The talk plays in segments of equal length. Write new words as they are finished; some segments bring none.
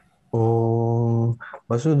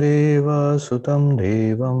Vasudeva Sutam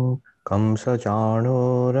Devam Kamsa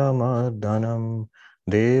Chanuramadhanam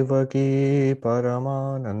Devaki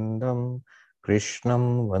Paramanandam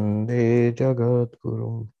Krishnam Vande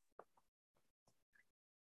Jagadgurum.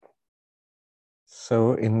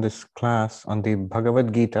 So in this class on the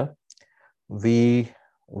Bhagavad Gita, we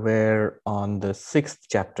were on the 6th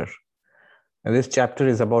chapter. And this chapter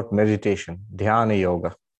is about meditation, Dhyana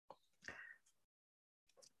Yoga.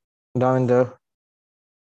 Now in the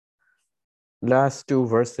last two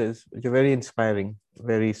verses, which are very inspiring,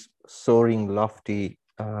 very soaring, lofty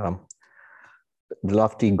goal.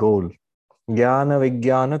 Jnana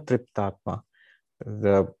Vijnana Triptatma.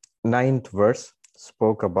 The 9th verse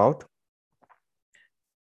spoke about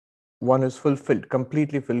one is fulfilled,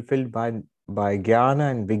 completely fulfilled by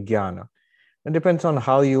Jnana and Vijnana. It depends on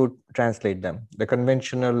how you translate them. The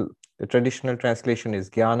traditional translation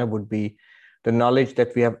is Jnana would be the knowledge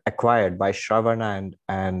that we have acquired by Shravana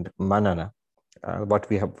and Manana, what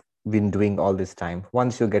we have been doing all this time.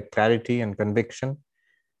 Once you get clarity and conviction,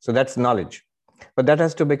 so that's knowledge. But that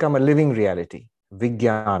has to become a living reality,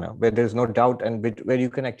 Vijnana, where there's no doubt and where you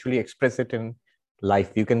can actually express it in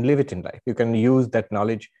life. You can live it in life. You can use that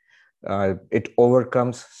knowledge. It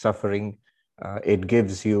overcomes suffering. It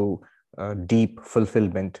gives you deep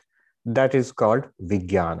fulfillment. That is called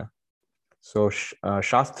Vijnana. So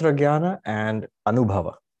Shastra Jnana and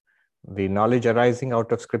Anubhava, the knowledge arising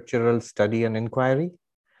out of scriptural study and inquiry.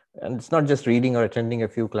 And it's not just reading or attending a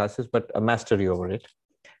few classes, but a mastery over it.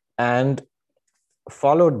 And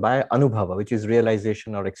followed by Anubhava, which is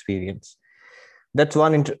realization or experience. That's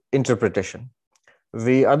one interpretation.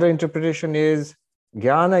 The other interpretation is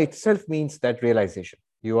Jnana itself means that realization.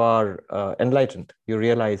 You are enlightened. You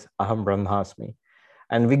realize Aham Brahmasmi.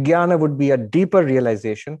 And Vijnana would be a deeper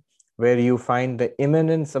realization where you find the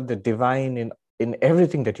immanence of the divine in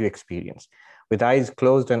everything that you experience. With eyes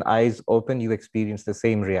closed and eyes open, you experience the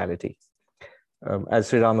same reality. As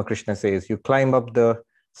Sri Ramakrishna says, you climb up the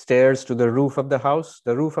stairs to the roof of the house.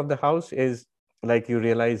 The roof of the house is like you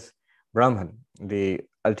realize Brahman, the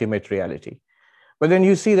ultimate reality. But then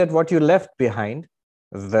you see that what you left behind,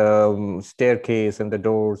 the staircase and the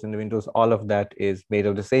doors and the windows, all of that is made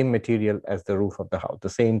of the same material as the roof of the house, the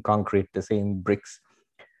same concrete, the same bricks.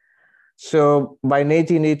 So by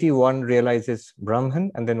 1880, one realizes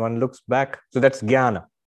Brahman, and then one looks back. So that's Jnana.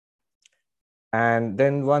 And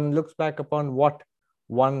then one looks back upon what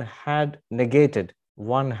one had negated,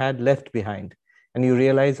 one had left behind, and you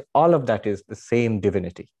realize all of that is the same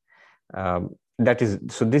divinity. So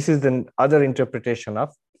this is the other interpretation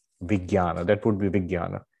of Vijnana. That would be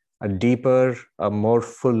Vijnana, a deeper, a more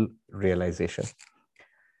full realization.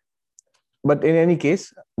 But in any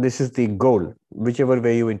case, this is the goal. Whichever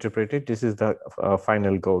way you interpret it, this is the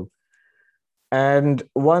final goal. And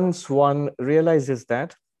once one realizes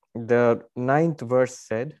that, the 9th verse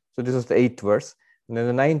said, so this is the 8th verse, and then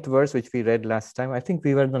the 9th verse, which we read last time, I think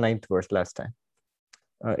we were in the 9th verse last time.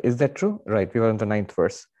 Is that true? Right, we were in the 9th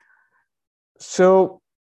verse. So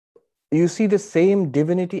you see the same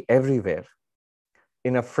divinity everywhere,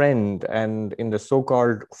 in a friend and in the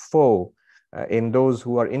so-called foe, in those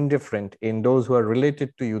who are indifferent, in those who are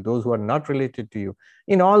related to you, those who are not related to you,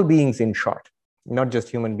 in all beings, in short, not just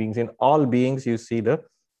human beings, in all beings you see the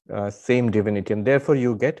same divinity, and therefore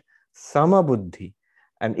you get samabuddhi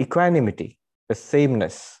and equanimity, the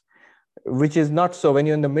sameness, which is not so when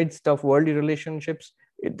you're in the midst of worldly relationships.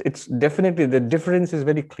 It's definitely, the difference is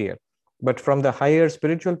very clear. But from the higher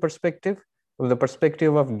spiritual perspective, from the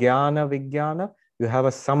perspective of Jnana Vijnana, you have a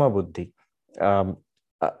samabuddhi,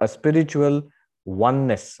 a spiritual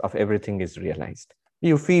oneness of everything is realized.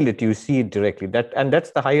 You feel it, you see it directly, and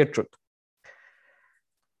that's the higher truth.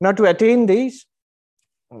 Now, to attain these,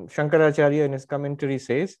 Shankaracharya in his commentary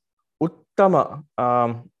says, Uttama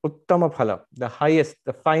phala, the highest,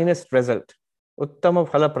 the finest result, Uttama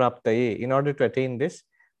phala praptaye. In order to attain this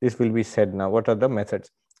will be said now. What are the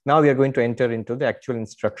methods? Now we are going to enter into the actual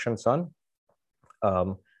instructions on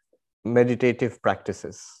meditative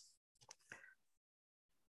practices.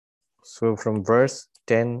 So from verse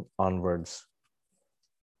 10 onwards.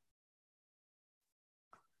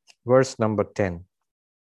 Verse number 10.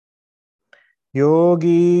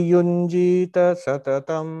 Yogi yunjita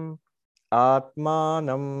satatam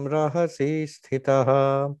atmanam rahasi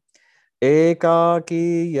sthitaha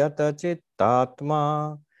ekaki yata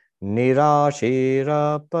chittatma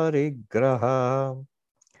nirashera parigraha.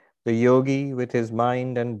 The yogi with his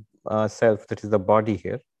mind and self, that is the body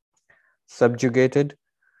here, subjugated,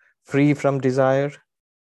 free from desire,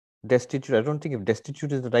 destitute. I don't think if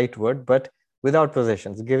destitute is the right word, but without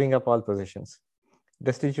possessions, giving up all possessions.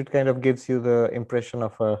 Destitute kind of gives you the impression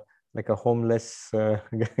of a like a homeless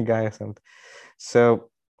guy or something. So,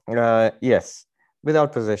 yes,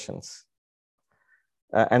 without possessions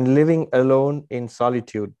and living alone in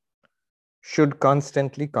solitude, should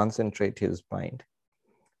constantly concentrate his mind.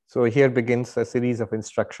 So here begins a series of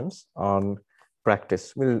instructions on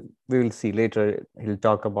practice. We will see later. He'll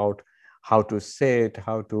talk about how to sit,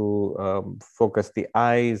 how to focus the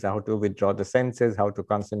eyes, how to withdraw the senses, how to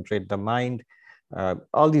concentrate the mind.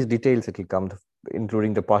 All these details it will come,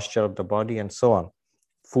 including the posture of the body and so on.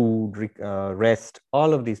 Food, rest,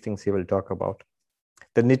 all of these things he will talk about.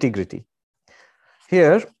 The nitty-gritty.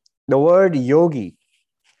 Here, the word yogi.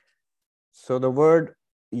 So the word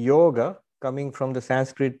yoga, coming from the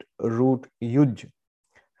Sanskrit root yuj,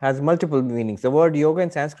 has multiple meanings. The word yoga in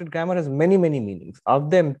Sanskrit grammar has many, many meanings. Of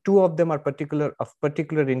them, two of them are of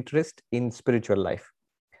particular interest in spiritual life.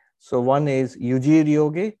 So one is yujir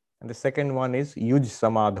yoge, and the second one is yuj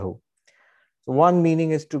samadho. So one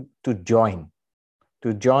meaning is to join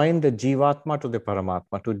the jivatma to the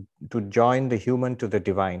paramatma, to join the human to the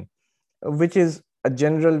divine, which is a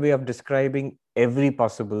general way of describing every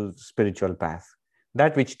possible spiritual path,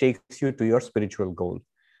 that which takes you to your spiritual goal.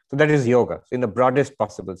 So that is yoga in the broadest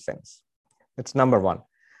possible sense. That's number one.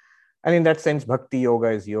 And in that sense, bhakti yoga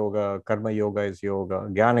is yoga, karma yoga is yoga,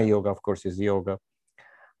 jnana yoga, of course, is yoga.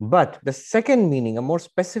 But the second meaning, a more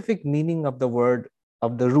specific meaning of the word,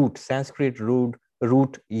 of the root, Sanskrit root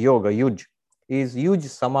yoga, yuj, is yuj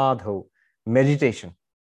samadho, meditation.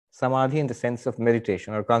 Samadhi in the sense of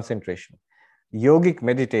meditation or concentration, yogic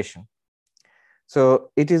meditation.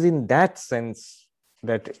 So it is in that sense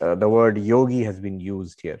that the word yogi has been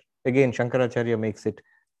used here. Again, Shankaracharya makes it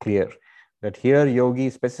clear that here yogi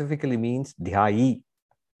specifically means dhyayi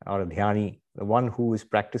or dhyani, the one who is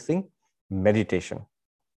practicing meditation.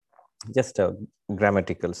 Just a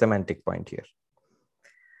grammatical, semantic point here.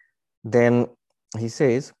 Then he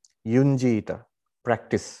says, yunjita,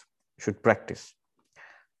 practice, should practice.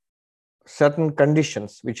 Certain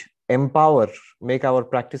conditions which empower, make our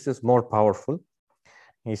practices more powerful.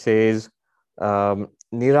 He says,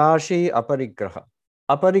 nirashi aparigraha.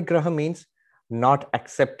 Aparigraha means not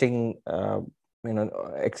accepting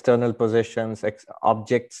external possessions,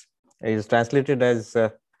 objects. It is translated as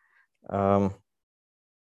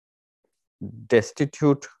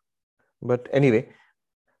destitute, but anyway,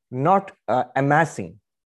 not amassing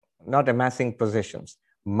possessions,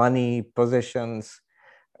 money, possessions.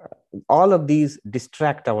 All of these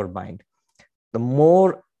distract our mind. The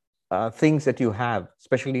more things that you have,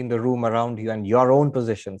 especially in the room around you and your own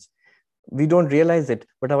possessions, we don't realize it,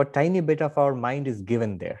 but our tiny bit of our mind is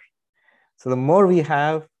given there. So the more we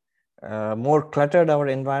have, more cluttered our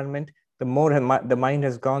environment, the more the mind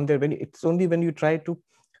has gone there. It's only when you try to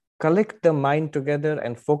collect the mind together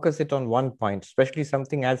and focus it on one point, especially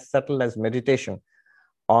something as subtle as meditation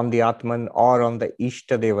on the Atman or on the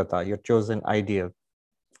Ishta Devata, your chosen ideal,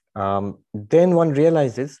 then one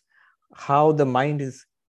realizes how the mind is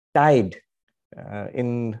tied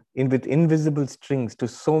with invisible strings to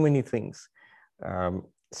so many things.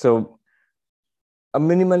 So a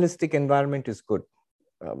minimalistic environment is good.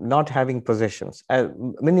 Not having possessions,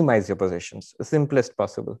 minimize your possessions, the simplest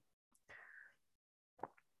possible.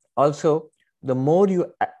 Also, the more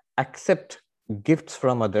you accept gifts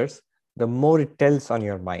from others, the more it tells on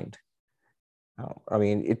your mind. I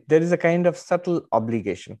mean, there is a kind of subtle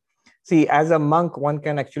obligation. See, as a monk, one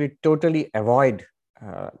can actually totally avoid,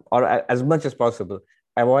 or as much as possible,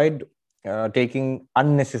 avoid taking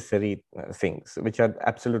unnecessary things, which are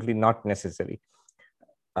absolutely not necessary.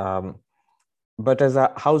 But as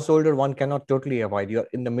a householder, one cannot totally avoid. You're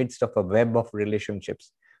in the midst of a web of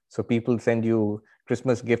relationships. So people send you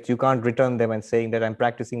Christmas gifts. You can't return them and saying that I'm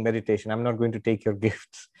practicing meditation, I'm not going to take your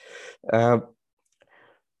gifts.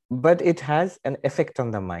 But it has an effect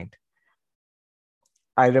on the mind.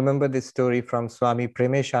 I remember this story from Swami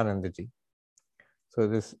Premeshanandaji. So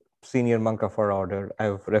this senior monk of our order,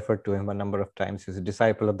 I've referred to him a number of times. He's a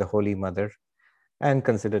disciple of the Holy Mother and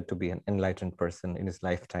considered to be an enlightened person in his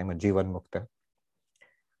lifetime, a Jivan Mukta.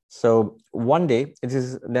 So one day, it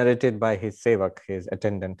is narrated by his sevak, his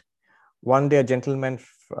attendant. One day a gentleman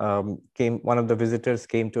one of the visitors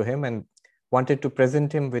came to him and wanted to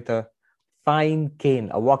present him with a fine cane,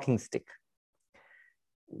 a walking stick.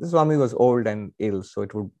 The Swami was old and ill, so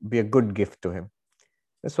it would be a good gift to him.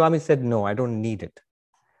 The Swami said, no, I don't need it.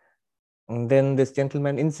 And then this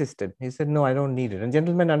gentleman insisted. He said, no, I don't need it. And the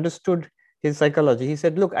gentleman understood his psychology. He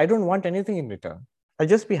said, look, I don't want anything in return. I'll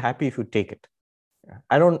just be happy if you take it.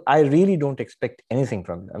 I really don't expect anything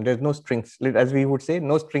from them. There's no strings, as we would say,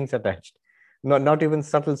 no strings attached. Not even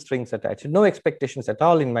subtle strings attached. No expectations at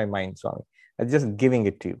all in my mind, Swami. I'm just giving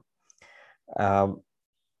it to you.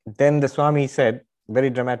 Then the Swami said, very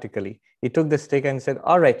dramatically, he took the stick and said,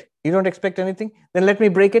 all right, you don't expect anything? Then let me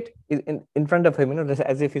break it in front of him,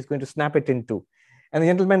 as if he's going to snap it in two. And the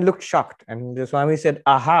gentleman looked shocked. And the Swami said,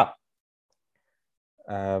 aha,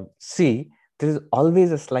 see, there is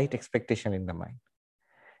always a slight expectation in the mind.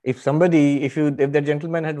 If the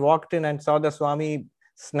gentleman had walked in and saw the Swami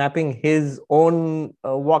snapping his own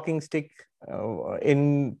walking stick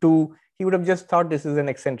in two, he would have just thought this is an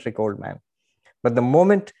eccentric old man. But the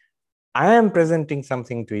moment I am presenting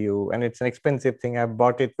something to you and it's an expensive thing, I've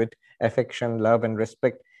bought it with affection, love, and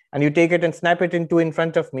respect, and you take it and snap it in two in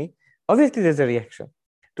front of me, obviously there's a reaction.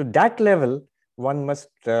 To that level, one must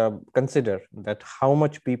consider that how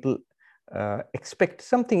much people expect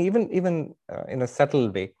something, even in a subtle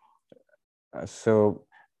way. So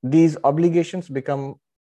these obligations become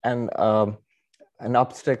an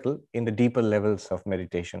obstacle in the deeper levels of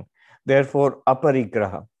meditation. Therefore,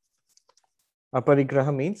 aparigraha.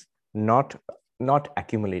 Aparigraha means not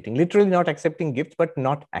accumulating, literally not accepting gifts, but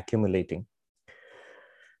not accumulating.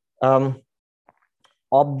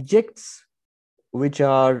 Objects which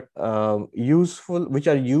are useful, which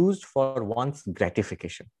are used for one's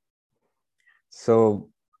gratification. So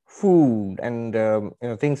food and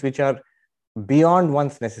things which are beyond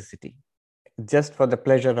one's necessity, just for the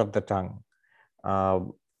pleasure of the tongue.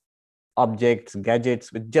 Objects,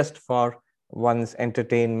 gadgets, just for one's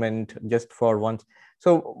entertainment, just for one's.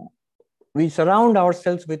 So we surround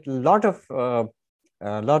ourselves with a lot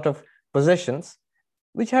of possessions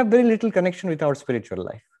which have very little connection with our spiritual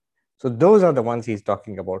life. So those are the ones he's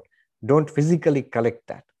talking about. Don't physically collect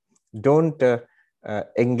that. Don't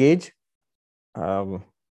engage.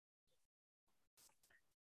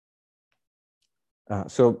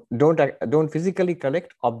 So don't physically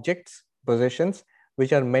collect objects, possessions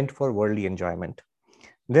which are meant for worldly enjoyment.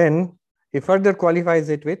 Then he further qualifies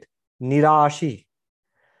it with nirashi.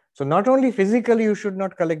 So not only physically you should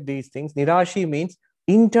not collect these things, nirashi means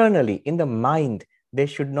internally, in the mind, there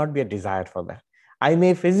should not be a desire for that. I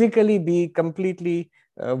may physically be completely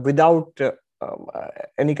without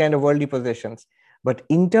any kind of worldly possessions, but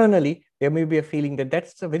internally there may be a feeling that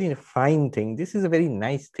that's a very fine thing. This is a very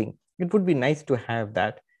nice thing. It would be nice to have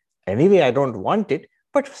that. Anyway, I don't want it,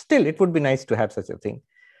 but still it would be nice to have such a thing.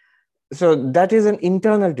 So that is an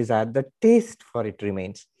internal desire. The taste for it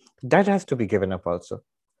remains. That has to be given up also.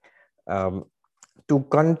 To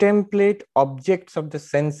contemplate objects of the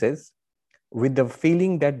senses with the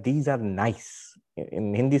feeling that these are nice.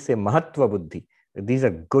 In Hindi say mahatva buddhi. These are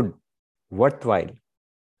good, worthwhile.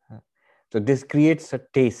 So this creates a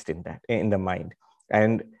taste in the mind.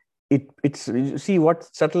 And it's see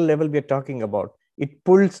what subtle level we are talking about. It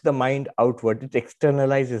pulls the mind outward. It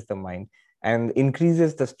externalizes the mind and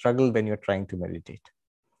increases the struggle when you're trying to meditate.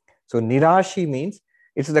 So nirashi means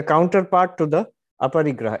it's the counterpart to the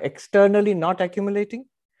aparigraha, externally not accumulating,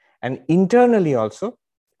 and internally also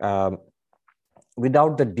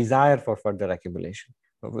without the desire for further accumulation,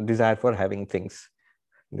 desire for having things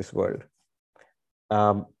in this world.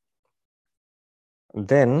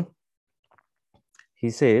 Then he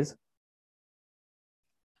says,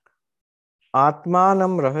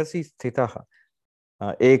 Atmanam rahasi sthitaha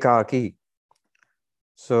ekaki.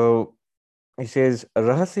 So he says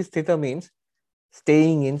rahasi sthita means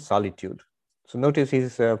staying in solitude. So notice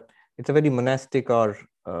it's a very monastic or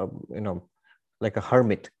like a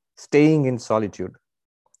hermit, staying in solitude.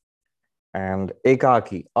 And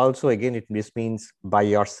ekaki also, again, this means by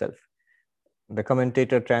yourself. The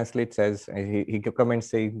commentator translates as he comments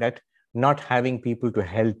saying that not having people to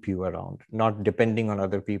help you around, not depending on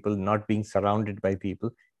other people, not being surrounded by people,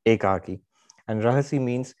 ekaki. And rahasi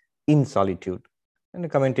means in solitude. And the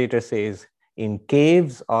commentator says in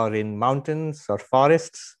caves or in mountains or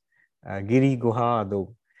forests, giri guha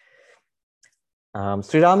ado.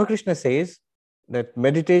 Sri Ramakrishna says that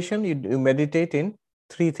meditation, you meditate in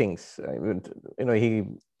three things. He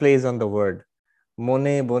plays on the word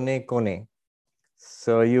mone, bone, kone.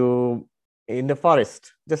 So you, in the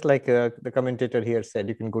forest, just like the commentator here said,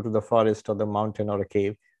 you can go to the forest or the mountain or a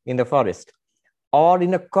cave, in the forest, or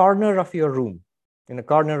in a corner of your room, in a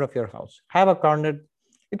corner of your house. Have a corner.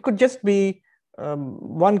 It could just be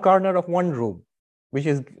one corner of one room, which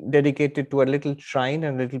is dedicated to a little shrine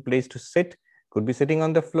and a little place to sit. Could be sitting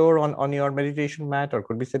on the floor on your meditation mat, or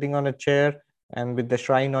could be sitting on a chair and with the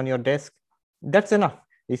shrine on your desk. That's enough.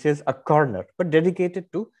 He says a corner, but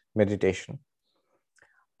dedicated to meditation.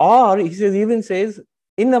 Or he even says,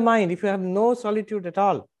 in the mind, if you have no solitude at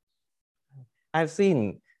all. I've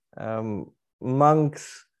seen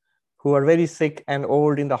monks who are very sick and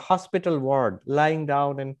old in the hospital ward, lying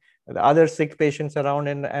down and the other sick patients around,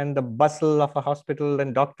 and the bustle of a hospital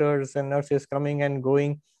and doctors and nurses coming and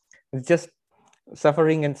going. It's just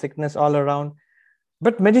suffering and sickness all around.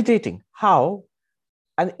 But meditating, how?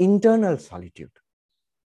 An internal solitude.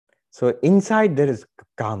 So inside there is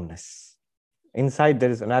calmness. Inside there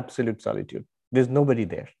is an absolute solitude. There's nobody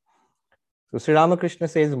there. So Sri Ramakrishna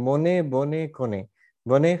says, Mone, Bone, Kone.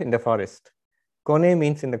 Bone in the forest. Kone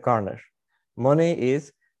means in the corner. Mone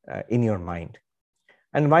is in your mind.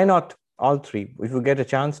 And why not all three? If you get a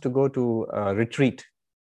chance to go to a retreat,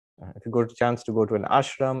 if you got a chance to go to an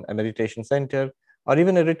ashram, a meditation center, or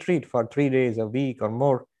even a retreat for 3 days, a week or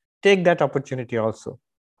more, take that opportunity also.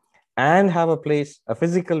 And have a place, a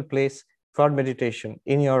physical place for meditation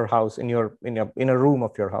in your house, in a room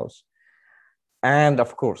of your house. And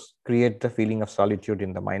of course, create the feeling of solitude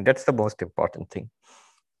in the mind. That's the most important thing.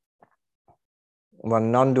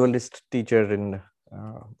 One non-dualist teacher in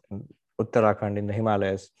Uttarakhand, in the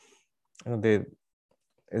Himalayas,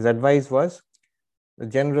 his advice was the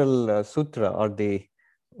general sutra, or the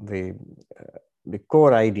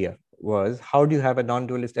core idea was, how do you have a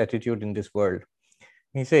non-dualist attitude in this world?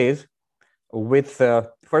 He says,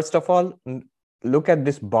 first of all, look at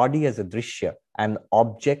this body as a drishya, an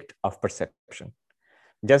object of perception.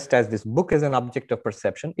 Just as this book is an object of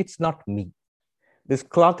perception, it's not me. This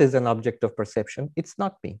cloth is an object of perception, it's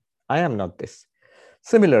not me. I am not this.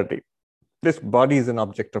 Similarly, this body is an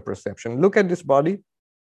object of perception. Look at this body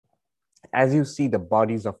as you see the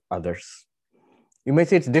bodies of others. You may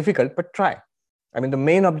say it's difficult, but try. I mean, the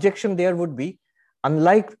main objection there would be,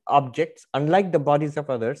 unlike objects, unlike the bodies of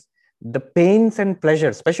others, the pains and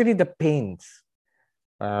pleasures, especially the pains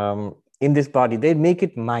in this body, they make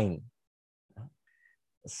it mine.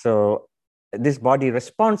 So this body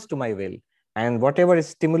responds to my will, and whatever is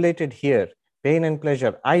stimulated here, pain and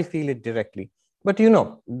pleasure, I feel it directly. But you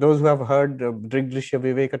know, those who have heard Drigdrishya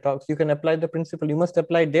Viveka talks, you can apply the principle. You must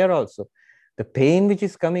apply it there also. The pain which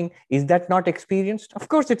is coming, is that not experienced? Of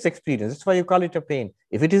course it's experienced. That's why you call it a pain.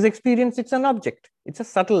 If it is experienced, it's an object. It's a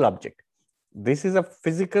subtle object. This is a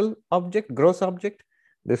physical object, gross object.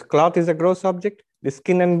 This cloth is a gross object. The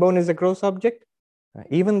skin and bone is a gross object.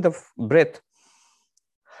 Even the breath,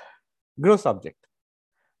 gross object.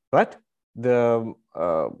 But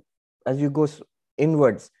as you go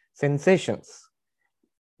inwards, sensations,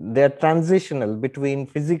 they're transitional between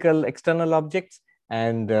physical external objects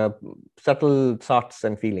and subtle thoughts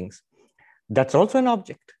and feelings. That's also an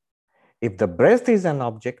object. If the breath is an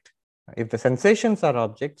object, if the sensations are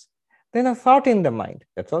objects, then a thought in the mind,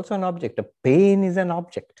 that's also an object. A pain is an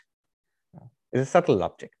object. It's a subtle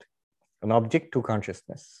object, an object to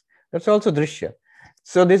consciousness. That's also drishya.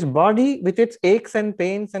 So this body with its aches and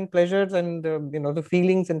pains and pleasures and the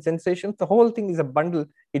feelings and sensations, the whole thing is a bundle.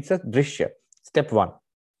 It's a drishya. Step one.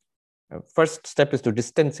 First step is to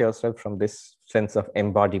distance yourself from this sense of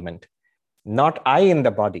embodiment. Not I in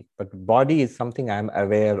the body, but body is something I'm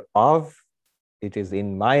aware of. It is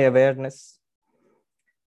in my awareness.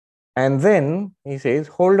 And then he says,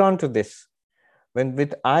 hold on to this. When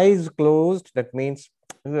with eyes closed, that means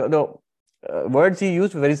the words he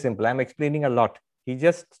used were very simple. I'm explaining a lot. He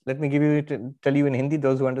just, let me tell you in Hindi.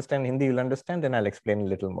 Those who understand Hindi will understand, then I'll explain a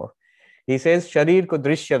little more. He says, Sharir ko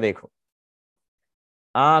drishya dekho.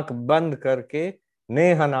 आंख बंद करके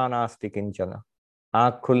नेह नानास्ति किंचन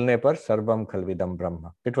आंख खुलने पर सर्वम खलविदम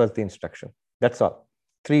ब्रह्म. It was the instruction. That's all.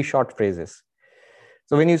 3 short phrases.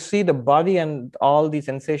 So when you see the body and all the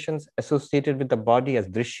sensations associated with the body as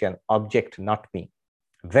drishya, object, not me,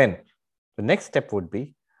 then the next step would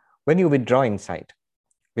be when you withdraw inside.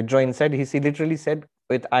 Withdraw inside, he literally said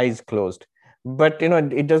with eyes closed. But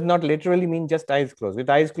it does not literally mean just eyes closed.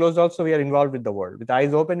 With eyes closed also, we are involved with the world. With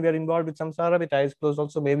eyes open, we are involved with samsara. With eyes closed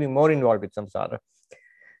also, maybe more involved with samsara.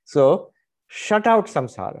 So shut out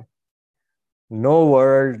samsara. No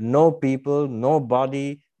world, no people, no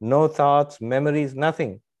body, no thoughts, memories,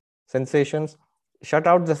 nothing. Sensations. Shut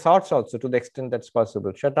out the thoughts also to the extent that's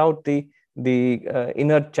possible. Shut out the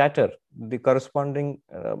inner chatter, the corresponding,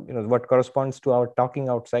 what corresponds to our talking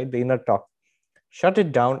outside, the inner talk. Shut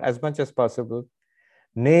it down as much as possible.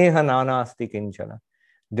 Neha nanasti kinchana.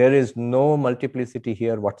 There is no multiplicity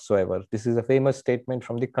here whatsoever. This is a famous statement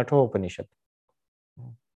from the Kathopanishad.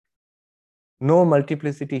 No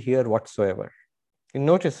multiplicity here whatsoever. You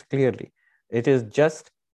notice clearly, it is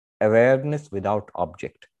just awareness without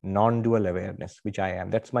object, non-dual awareness, which I am.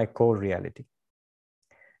 That's my core reality.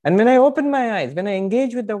 And when I open my eyes, when I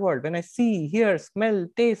engage with the world, when I see, hear, smell,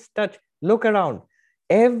 taste, touch, look around,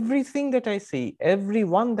 everything that I see,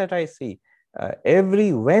 everyone that I see,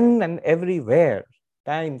 every when and everywhere,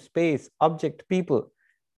 time, space, object, people,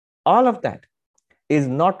 all of that is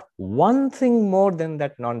not one thing more than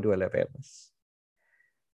that non-dual awareness.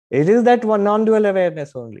 It is that one non-dual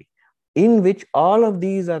awareness only, in which all of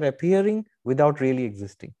these are appearing without really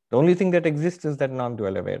existing. The only thing that exists is that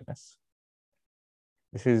non-dual awareness.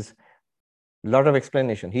 This is a lot of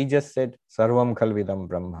explanation. He just said, Sarvam Khalvidam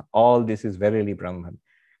Brahma. All this is verily Brahman.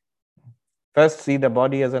 First, see the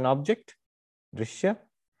body as an object, Drishya.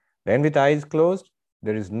 Then with eyes closed,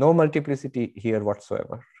 there is no multiplicity here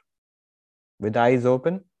whatsoever. With eyes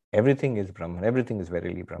open, everything is Brahman. Everything is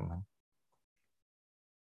verily Brahman.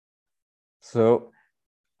 So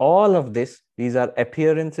all of this, these are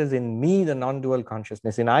appearances in me, the non-dual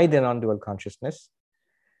consciousness, in I, the non-dual consciousness.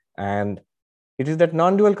 And it is that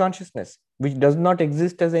non-dual consciousness which does not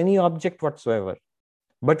exist as any object whatsoever,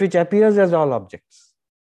 but which appears as all objects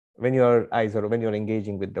when your eyes are, when you're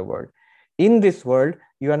engaging with the world. In this world,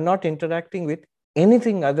 you are not interacting with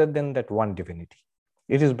anything other than that one divinity.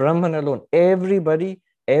 It is Brahman alone. Everybody,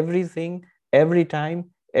 everything, every time,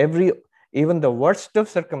 even the worst of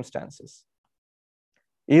circumstances,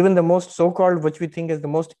 even the most so-called, which we think is the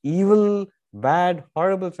most evil, bad,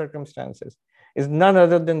 horrible circumstances, is none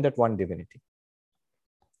other than that one divinity.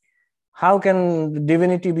 How can the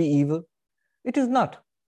divinity be evil? It is not.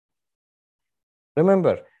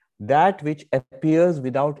 Remember, that which appears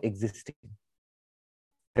without existing.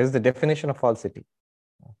 That is the definition of falsity.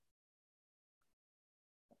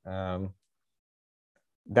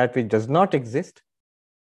 That which does not exist,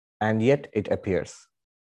 and yet it appears.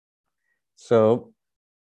 So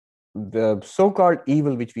the so-called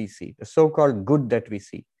evil which we see, the so-called good that we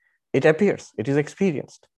see, it appears, it is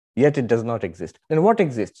experienced, yet it does not exist. Then what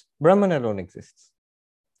exists? Brahman alone exists.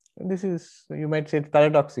 And this is, you might say it's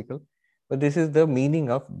paradoxical, but this is the meaning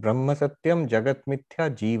of Brahma Satyam Jagat Mithya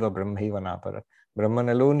Jiva Brahmaiva Napara. Brahman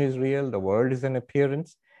alone is real, the world is an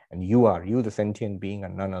appearance, and you, the sentient being, are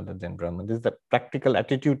none other than Brahman. This is the practical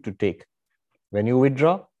attitude to take when you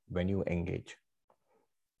withdraw, when you engage.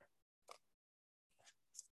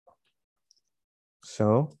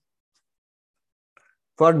 So,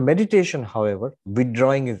 for meditation, however,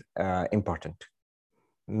 withdrawing is important.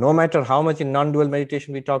 No matter how much in non-dual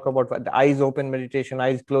meditation we talk about the eyes open meditation,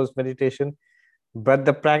 eyes closed meditation, but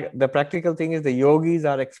the practical thing is the yogis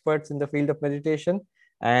are experts in the field of meditation,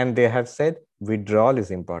 and they have said withdrawal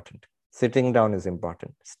is important. Sitting down is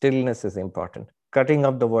important. Stillness is important. Cutting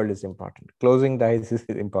off the world is important. Closing the eyes is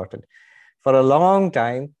important. For a long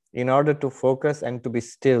time, in order to focus and to be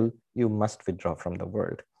still, you must withdraw from the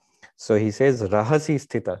world. So he says, Rahasi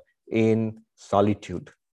Sthita, in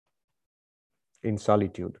solitude. In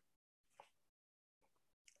solitude.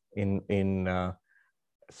 In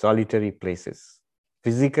solitary places.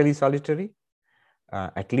 Physically solitary,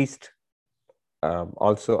 at least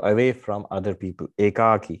also away from other people.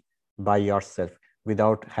 Ekaki, by yourself,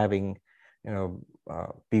 without having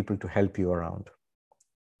people to help you around.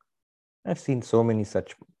 I've seen so many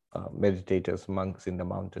such meditators, monks in the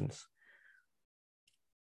mountains,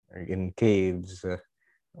 in caves.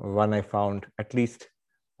 One I found, at least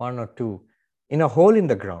one or two, in a hole in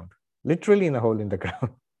the ground, literally in a hole in the ground.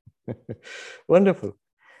 Wonderful.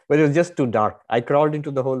 But it was just too dark. I crawled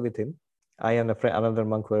into the hole with him. I and another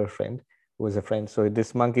monk were a friend, who was a friend. So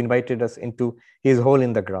this monk invited us into his hole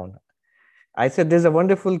in the ground. I said, there's a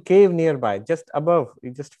wonderful cave nearby, just above,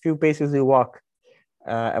 just a few paces you walk.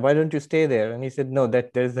 Why don't you stay there? And he said, no,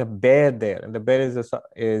 that there's a bear there. And the bear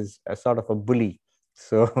is a sort of a bully.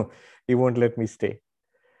 So he won't let me stay.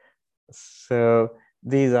 So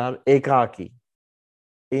these are ekaki,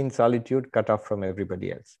 in solitude, cut off from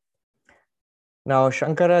everybody else. Now,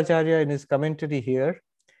 Shankaracharya, in his commentary here,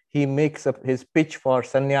 he makes up his pitch for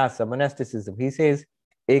sannyasa, monasticism. He says,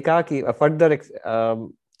 ekaki, a further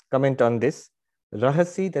comment on this,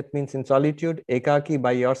 rahasi, that means in solitude, ekaki,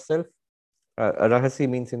 by yourself. Rahasi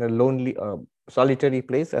means in a lonely, solitary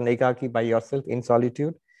place, and ekaki, by yourself, in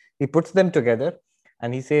solitude. He puts them together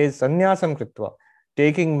and he says, sannyasam kritva,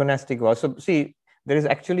 taking monastic vows. So see, there is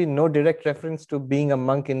actually no direct reference to being a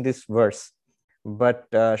monk in this verse. But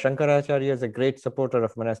Shankaracharya is a great supporter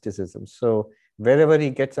of monasticism. So wherever he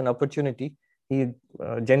gets an opportunity, he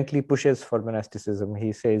gently pushes for monasticism.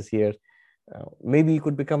 He says here, maybe you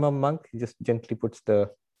could become a monk. He just gently puts the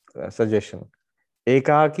suggestion.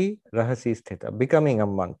 Ekaki rahasi sthita, becoming a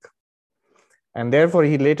monk. And therefore,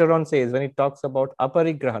 he later on says, when he talks about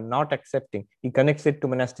aparigraha, not accepting, he connects it to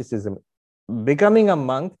monasticism. Becoming a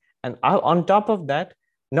monk, and on top of that,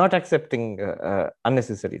 not accepting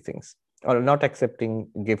unnecessary things, or not accepting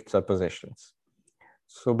gifts or possessions.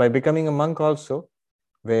 So by becoming a monk also,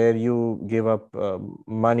 where you give up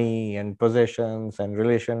money and possessions and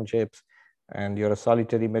relationships, and you're a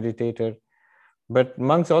solitary meditator. But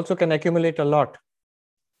monks also can accumulate a lot.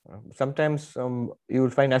 Sometimes you will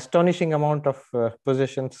find astonishing amount of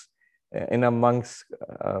possessions in a monk's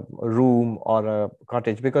room or a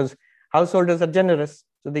cottage, because householders are generous,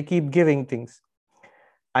 so they keep giving things.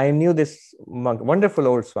 I knew this monk, wonderful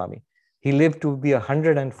old Swami. He lived to be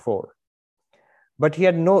 104, but he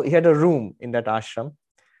had a room in that ashram,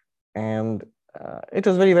 and it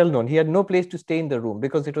was very well known. He had no place to stay in the room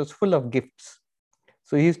because it was full of gifts.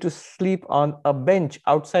 So he used to sleep on a bench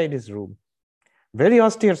outside his room. Very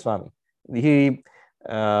austere Swami. He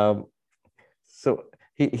uh, so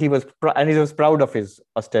he was and he was proud of his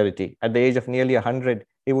austerity. At the age of nearly 100,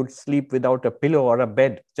 he would sleep without a pillow or a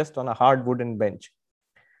bed, just on a hard wooden bench.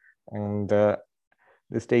 And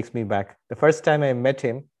this takes me back. The first time I met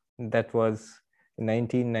him, that was in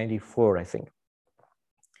 1994, I think.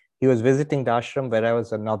 He was visiting the ashram where I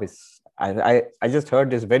was a novice. I just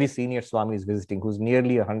heard this very senior Swami is visiting, who's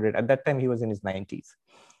nearly 100. At that time, he was in his 90s,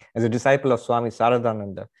 as a disciple of Swami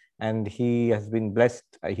Saradananda. And he has been blessed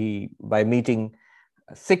by meeting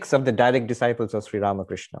 6 of the direct disciples of Sri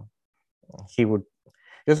Ramakrishna. He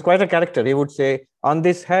was quite a character. He would say, on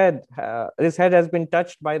this head has been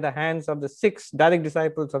touched by the hands of the 6 direct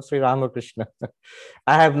disciples of Sri Ramakrishna.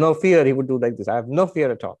 I have no fear. He would do like this. I have no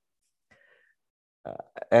fear at all.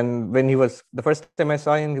 And when the first time I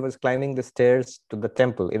saw him, he was climbing the stairs to the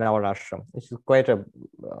temple in our ashram, which is quite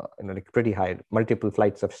like pretty high, multiple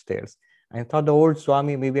flights of stairs. I thought, the old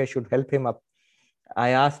Swami, maybe I should help him up. I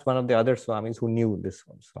asked one of the other Swamis who knew this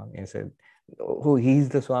Swami. I said, "Oh, he's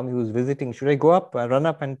the Swami who's visiting. Should I go up, run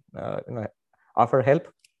up and offer help?"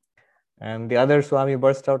 And the other Swami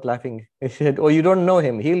burst out laughing. He said, "Oh, you don't know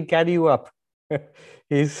him. He'll carry you up.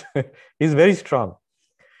 he's very strong."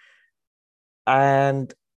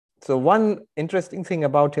 And so one interesting thing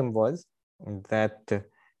about him was that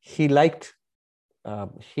he liked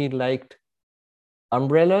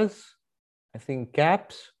umbrellas, I think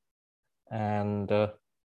caps, and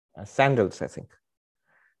sandals, I think.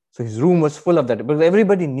 So his room was full of that, but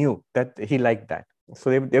everybody knew that he liked that.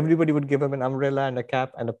 So everybody would give him an umbrella and a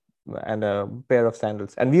cap and a pair of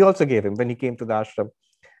sandals. And we also gave him when he came to the ashram,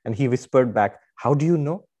 and he whispered back, "How do you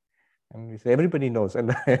know?" And we said, "Everybody knows."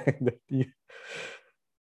 And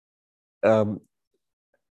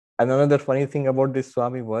and another funny thing about this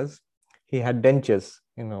Swami was he had dentures,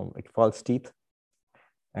 like false teeth.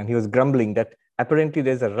 And he was grumbling that apparently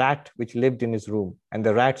there's a rat which lived in his room, and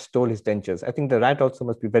the rat stole his dentures. I think the rat also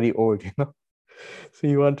must be very old, So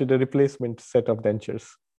he wanted a replacement set of dentures.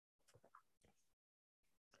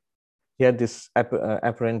 He had this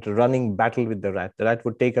apparent running battle with the rat. The rat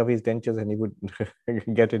would take away his dentures and he would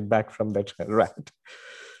get it back from that rat.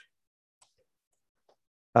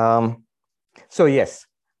 So yes,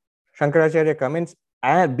 Shankaracharya comments,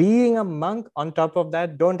 being a monk, on top of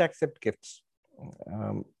that, don't accept gifts.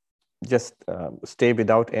 Just stay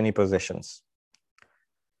without any possessions.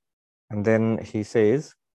 And then he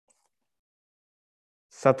says,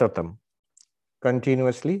 Satatam,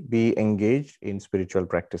 continuously be engaged in spiritual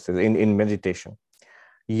practices, in meditation.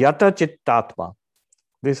 Yata chittatma.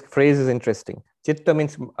 This phrase is interesting. Chitta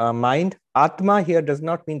means mind. Atma here does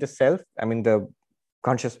not mean the self. I mean the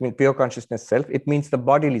pure consciousness self. It means the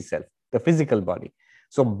bodily self, the physical body.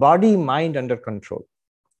 So body, mind under control.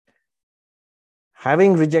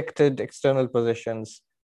 Having rejected external possessions,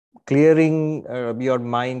 clearing your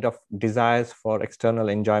mind of desires for external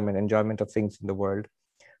enjoyment of things in the world.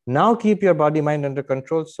 Now keep your body, mind under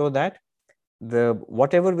control so that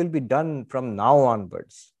whatever will be done from now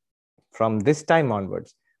onwards, from this time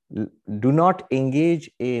onwards, do not engage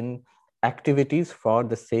in activities for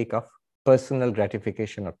the sake of personal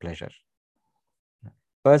gratification or pleasure.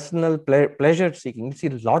 Personal pleasure seeking. You see,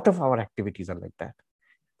 a lot of our activities are like that.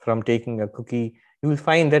 From taking a cookie, you will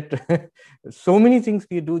find that so many things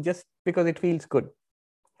we do just because it feels good,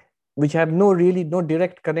 which have no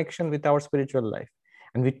direct connection with our spiritual life.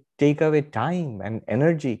 And we take away time and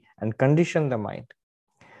energy and condition the mind.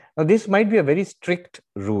 Now, this might be a very strict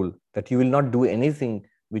rule that you will not do anything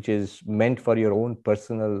which is meant for your own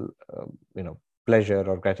personal, pleasure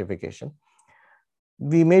or gratification.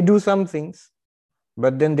 We may do some things,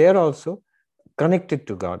 but then they're also connected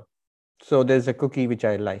to God. So there's a cookie which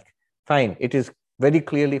I like. Fine, it is very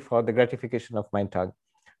clearly for the gratification of my tongue.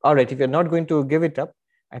 All right, if you're not going to give it up,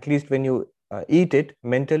 at least when you eat it,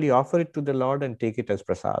 mentally offer it to the Lord and take it as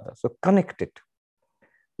prasada. So connect it.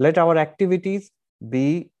 Let our activities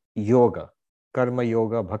be yoga, karma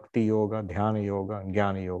yoga, bhakti yoga, dhyana yoga,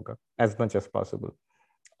 jnana yoga, as much as possible.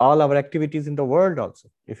 All our activities in the world also,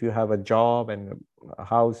 if you have a job and a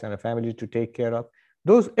house and a family to take care of,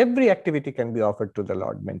 every activity can be offered to the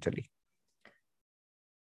Lord mentally.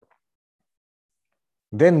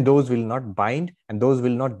 then those will not bind and those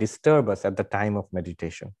will not disturb us at the time of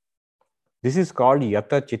meditation. This is called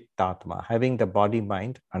yata chittatma, having the body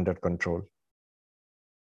mind under control.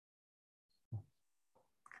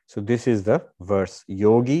 So this is the verse.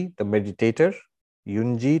 Yogi, the meditator,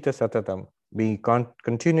 yunjita satatam, being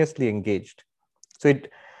continuously engaged. So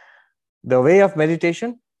the way of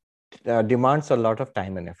meditation demands a lot of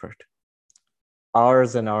time and effort.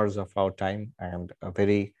 Hours and hours of our time and a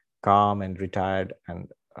very calm and retired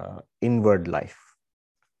and inward life.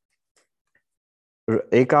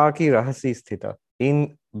 Ekaki rahasi sthita,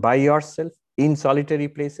 by yourself, in solitary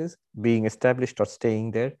places, being established or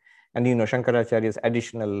staying there. And Shankaracharya's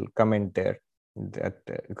additional comment there that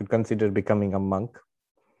you could consider becoming a monk,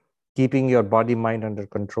 keeping your body mind under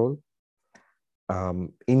control,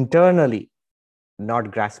 internally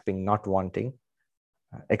not grasping, not wanting,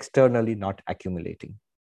 externally not accumulating.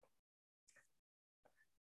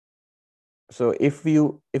 So if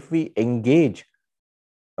we engage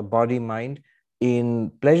a body mind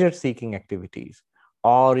in pleasure seeking activities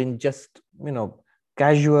or in just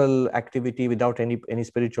casual activity without any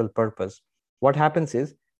spiritual purpose, what happens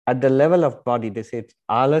is at the level of body, they say it's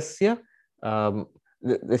alasya.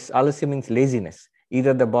 This alasya means laziness.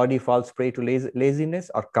 Either the body falls prey to laziness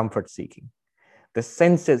or comfort seeking. The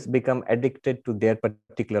senses become addicted to their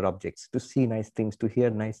particular objects, to see nice things, to hear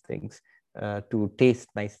nice things, to taste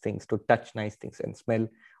nice things, to touch nice things and smell.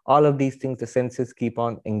 All of these things, the senses keep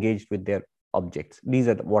on engaged with their objects. These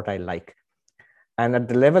are what I like. And at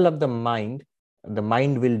the level of the mind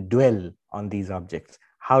will dwell on these objects,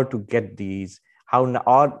 how to get these,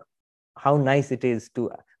 how nice it is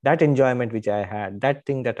to that enjoyment which I had, that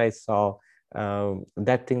thing that I saw,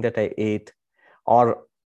 that thing that I ate, or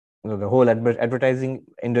the whole advertising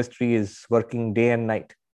industry is working day and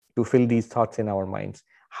night to fill these thoughts in our minds.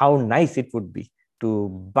 How nice it would be to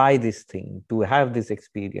buy this thing, to have this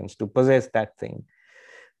experience, to possess that thing.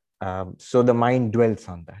 So the mind dwells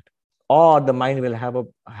on that. Or the mind will have a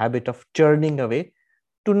habit of churning away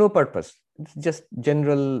to no purpose. It's just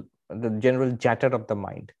the general chatter of the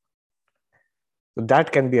mind. So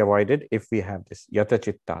that can be avoided if we have this yata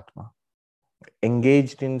chittatma.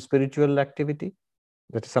 Engaged in spiritual activity,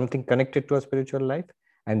 that is something connected to a spiritual life,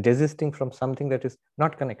 and desisting from something that is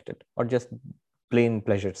not connected or just plain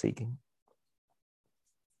pleasure seeking.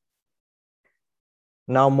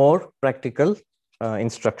 Now more practical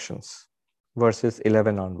instructions, verses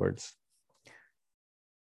 11 onwards.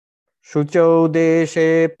 Shuchau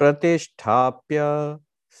deshe pratisthapya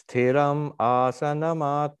sthiram asanam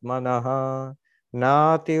atmanaha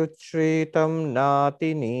nati uchritam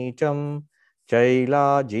nati nicham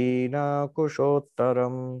chaila jina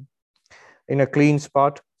kushottaram. In a clean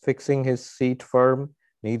spot, fixing his seat firm,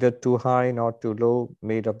 neither too high nor too low,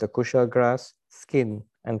 made of the kusha grass, skin,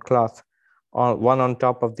 and cloth, one on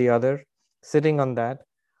top of the other, sitting on that,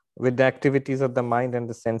 with the activities of the mind and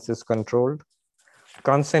the senses controlled.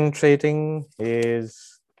 Concentrating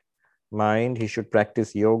his mind, he should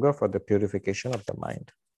practice yoga for the purification of the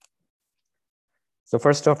mind. So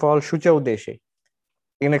first of all, Shucha Udeshe,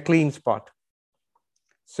 in a clean spot.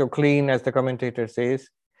 So clean, as the commentator says,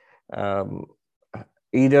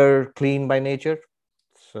 either clean by nature,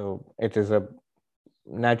 so it is a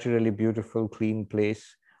naturally beautiful, clean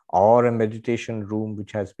place, or a meditation room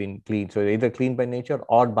which has been clean. So either clean by nature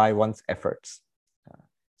or by one's efforts.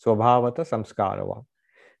 Swabhavata samskarava.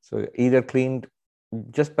 So either cleaned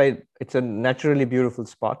just by, it's a naturally beautiful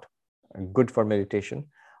spot, good for meditation,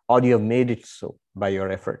 or you have made it so by your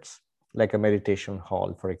efforts, like a meditation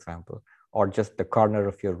hall, for example, or just the corner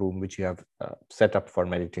of your room which you have set up for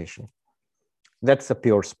meditation. That's a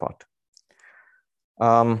pure spot.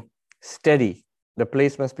 Steady. The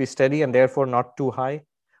place must be steady and therefore not too high,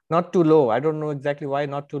 not too low. I don't know exactly why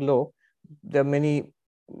not too low. There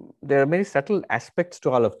are many subtle aspects to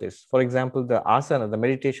all of this. For example, the asana, the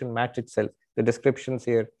meditation mat itself, the descriptions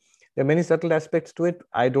here, there are many subtle aspects to it.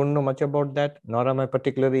 I don't know much about that, nor am I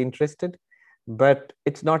particularly interested, but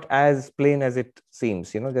it's not as plain as it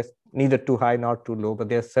seems. There's neither too high nor too low, but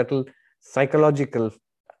there are subtle psychological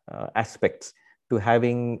aspects to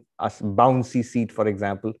having a bouncy seat, for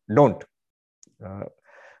example. Don't.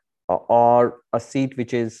 Or a seat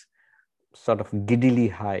which is sort of giddily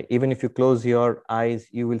high. Even if you close your eyes,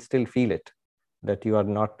 you will still feel it, that you are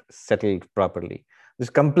not settled properly. This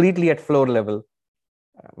completely at floor level.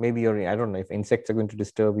 Maybe I don't know if insects are going to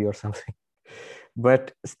disturb you or something.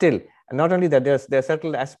 But still, not only that, there are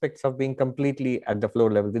subtle aspects of being completely at the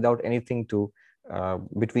floor level without anything to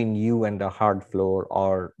between you and the hard floor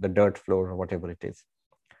or the dirt floor or whatever it is.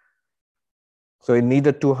 So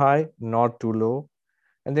neither too high nor too low.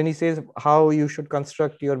 And then he says how you should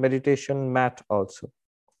construct your meditation mat also.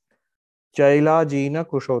 Chailajina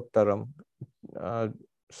kushottaram.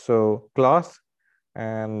 So cloth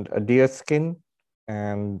and a deer skin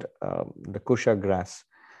and the kusha grass.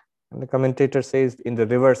 And the commentator says in the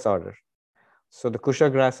reverse order. So the kusha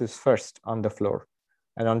grass is first on the floor,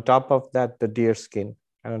 and on top of that, the deer skin,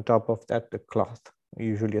 and on top of that, the cloth,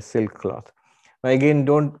 usually a silk cloth. Now, again,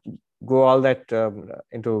 don't go all that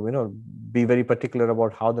into, be very particular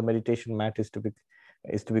about how the meditation mat is to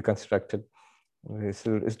be constructed.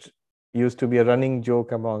 It used to be a running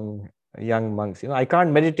joke among young monks. I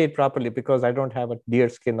can't meditate properly because I don't have a deer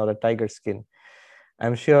skin or a tiger skin.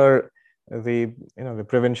 I'm sure the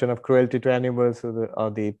prevention of cruelty to animals or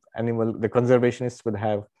the conservationists would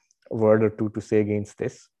have a word or two to say against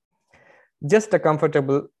this. Just a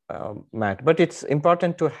comfortable mat, but it's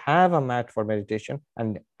important to have a mat for meditation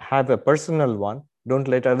and have a personal one. Don't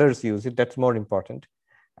let others use it. That's more important.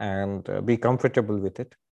 And be comfortable with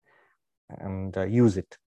it and use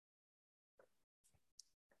it.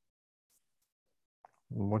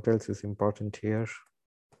 What else is important here?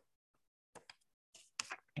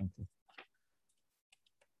 Okay.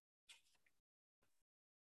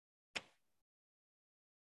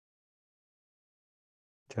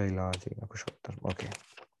 Okay.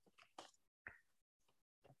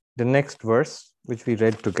 The next verse, which we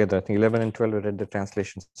read together, I think 11 and 12, we read the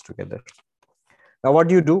translations together. Now, what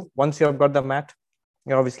do you do once you have got the mat?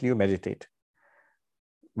 Obviously, you meditate.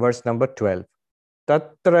 Verse number 12.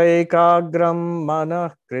 Tatraikagram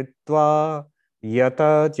mana kritva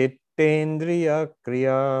yata chittendriya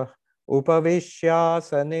kriya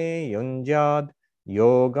upavishyasane yunjad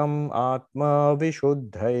yogam atma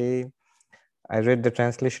vishuddhai. I read the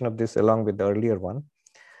translation of this along with the earlier one.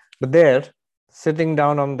 But there, sitting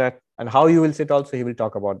down on that, and how you will sit also, he will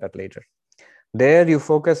talk about that later. There you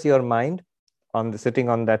focus your mind on sitting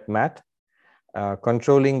on that mat,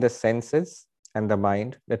 controlling the senses and the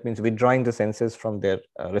mind. That means withdrawing the senses from their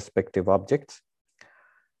respective objects.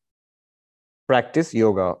 Practice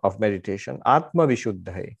yoga of meditation, Atma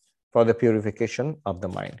Vishuddhai, for the purification of the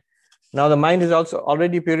mind. Now, the mind is also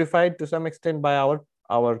already purified to some extent by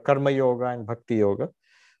our karma yoga and bhakti yoga.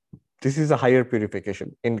 This is a higher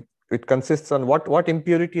purification. It consists on what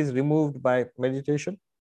impurity is removed by meditation.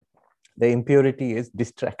 The impurity is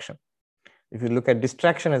distraction. If you look at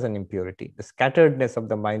distraction as an impurity, the scatteredness of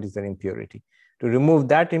the mind is an impurity. To remove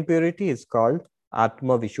that impurity is called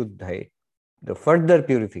Atma Vishuddhai, the further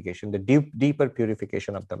purification, the deeper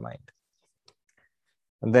purification of the mind.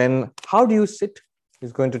 And then how do you sit?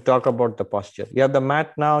 He's going to talk about the posture. You have the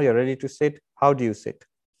mat now, you're ready to sit. How do you sit?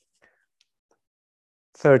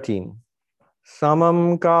 13.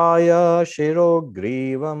 Samam kaya shiro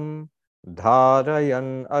grivam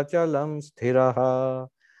dharayan achalam sthiraha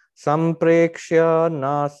samprekshya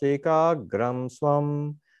nasika gram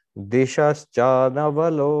swam dishascha.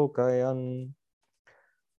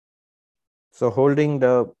 So holding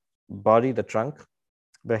the body, the trunk,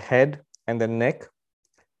 the head and the neck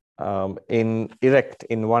in erect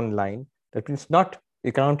in one line. That means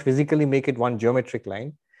you cannot physically make it one geometric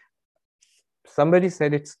line. Somebody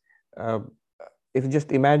said it's if you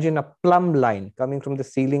just imagine a plumb line coming from the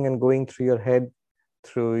ceiling and going through your head,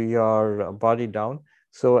 through your body down.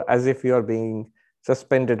 So as if you are being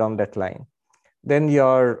suspended on that line. Then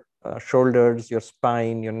your shoulders, your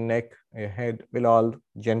spine, your neck, your head will all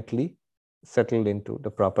gently settle into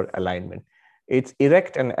the proper alignment. It's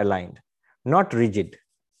erect and aligned, not rigid,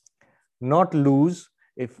 not loose.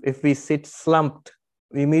 If we sit slumped,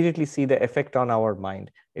 we immediately see the effect on our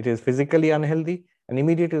mind. It is physically unhealthy, and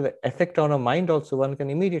immediately the effect on our mind also one can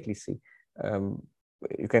immediately see.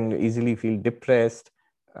 You can easily feel depressed.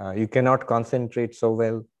 You cannot concentrate so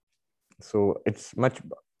well. So it's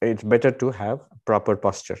better to have proper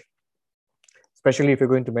posture, especially if you're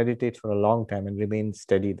going to meditate for a long time and remain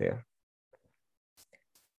steady there.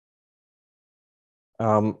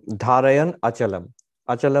 Dharayan achalam.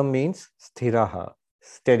 Achalam means sthiraha,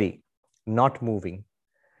 steady, not moving.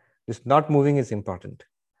 This not moving is important.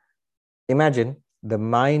 Imagine the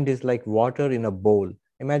mind is like water in a bowl.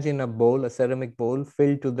 Imagine a bowl, a ceramic bowl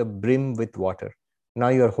filled to the brim with water. Now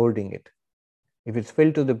you are holding it. If it's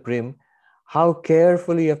filled to the brim, how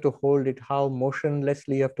carefully you have to hold it, how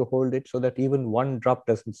motionlessly you have to hold it so that even one drop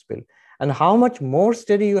doesn't spill. And how much more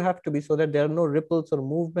steady you have to be so that there are no ripples or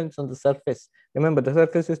movements on the surface. Remember, the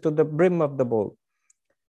surface is to the brim of the bowl.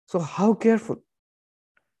 So how careful?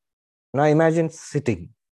 Now imagine sitting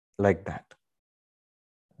like that.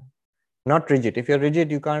 Not rigid. If you're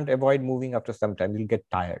rigid, you can't avoid moving after some time. You'll get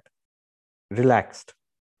tired. Relaxed,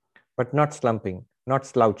 but not slumping, not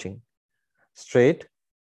slouching. Straight,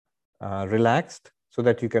 relaxed, so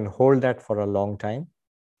that you can hold that for a long time,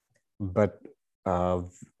 but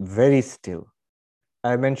very still.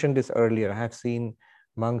 I mentioned this earlier. I have seen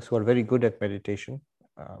monks who are very good at meditation,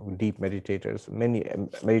 deep meditators, many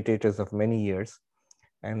meditators of many years.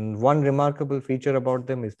 And one remarkable feature about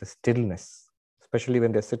them is the stillness, especially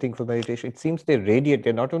when they're sitting for meditation. It seems they radiate,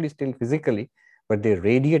 they're not only still physically, but they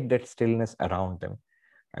radiate that stillness around them.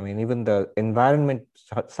 I mean, even the environment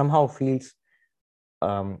somehow feels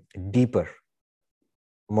deeper,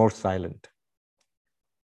 more silent.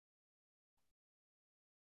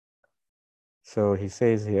 So he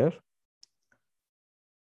says here,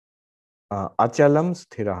 achalam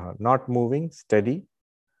sthiraha, not moving, steady.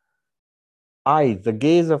 Eyes, the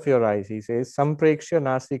gaze of your eyes, he says, sampreksha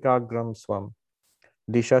nasikagram swam,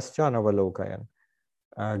 dishascha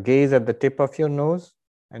anavalokayan. Gaze at the tip of your nose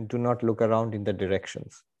and do not look around in the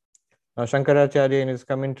directions. Now, Shankaracharya in his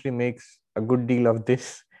commentary makes a good deal of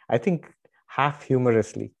this, I think half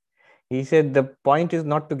humorously. He said the point is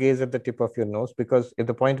not to gaze at the tip of your nose, because if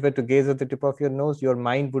the point were to gaze at the tip of your nose, your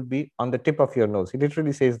mind would be on the tip of your nose. He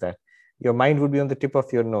literally says that. Your mind would be on the tip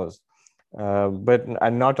of your nose, but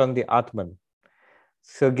not on the Atman.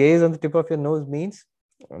 So gaze on the tip of your nose means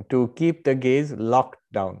to keep the gaze locked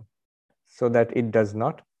down so that it does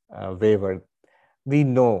not waver. We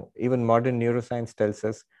know, even modern neuroscience tells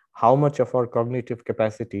us, how much of our cognitive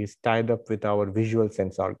capacity is tied up with our visual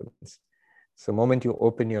sense organs. So the moment you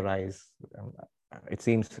open your eyes, it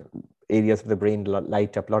seems areas of the brain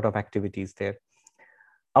light up, a lot of activities there.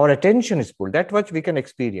 Our attention is pulled. That much we can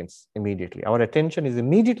experience immediately. Our attention is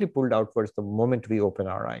immediately pulled outwards the moment we open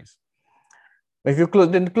our eyes. If you close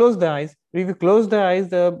the eyes. If you close the eyes,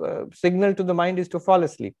 the signal to the mind is to fall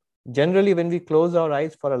asleep. Generally, when we close our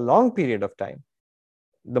eyes for a long period of time,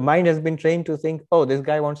 the mind has been trained to think, oh, this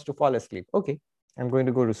guy wants to fall asleep. Okay, I'm going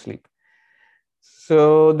to go to sleep.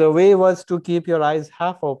 So the way was to keep your eyes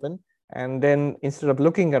half open, and then instead of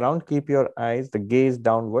looking around, keep your eyes, the gaze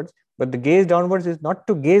downwards. But the gaze downwards is not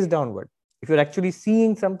to gaze downward. If you're actually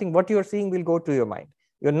seeing something, what you're seeing will go to your mind.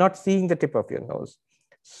 You're not seeing the tip of your nose.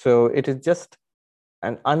 So it is just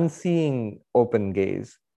an unseeing open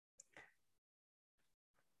gaze.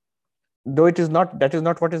 Though it is not, that is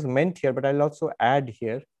not what is meant here, but I'll also add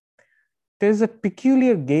here, there's a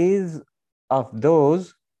peculiar gaze of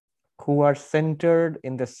those who are centered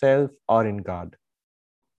in the self or in God,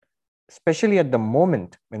 especially at the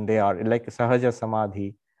moment when they are like a sahaja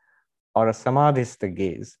samadhi or a samadhista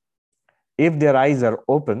gaze. If their eyes are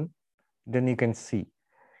open, then you can see.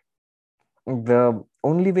 The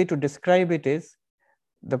only way to describe it is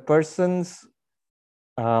the person's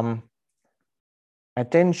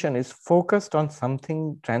attention is focused on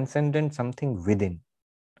something transcendent, something within.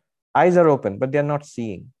 Eyes are open, but they're not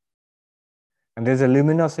seeing. And there's a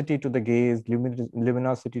luminosity to the gaze,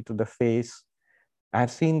 luminosity to the face.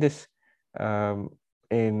 I've seen this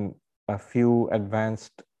in a few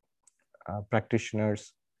advanced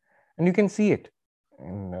practitioners, and you can see it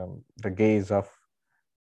in the gaze of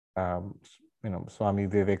Swami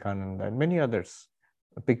Vivekananda and many others.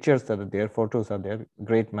 The pictures that are there, photos are there,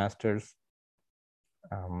 great masters.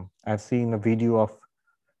 I've seen a video of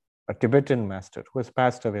a Tibetan master who has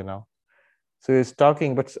passed away now. So he's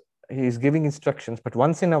talking, but he's giving instructions, but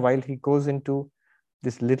once in a while he goes into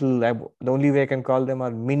this little lab. The only way I can call them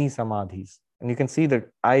are mini samadhis. And you can see the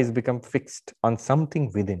eyes become fixed on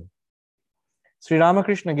something within. Sri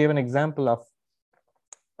Ramakrishna gave an example of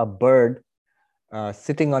a bird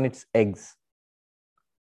sitting on its eggs.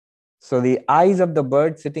 So the eyes of the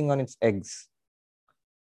bird sitting on its eggs.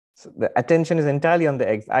 So the attention is entirely on the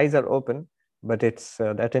eggs. Eyes are open, but it's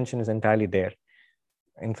the attention is entirely there.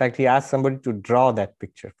 In fact, he asked somebody to draw that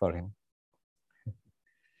picture for him.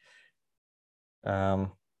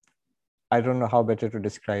 I don't know how better to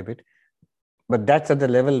describe it, but that's at the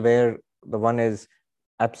level where the one is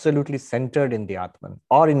absolutely centered in the Atman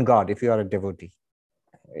or in God, if you are a devotee.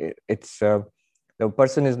 It's the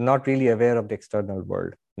person is not really aware of the external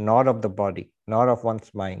world, nor of the body, nor of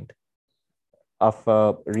one's mind, of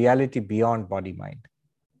reality beyond body-mind.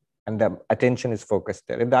 And the attention is focused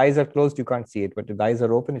there. If the eyes are closed, you can't see it, but if the eyes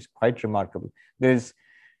are open, it's quite remarkable. There's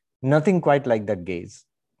nothing quite like that gaze.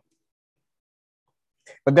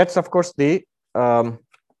 But that's, of course, the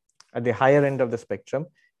at the higher end of the spectrum.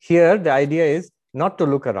 Here, the idea is not to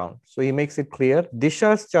look around. So he makes it clear,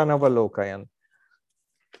 dishas chanavalokayan,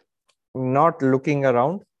 not looking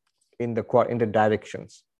around in the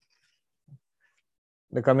directions.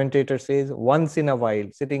 The commentator says, once in a while,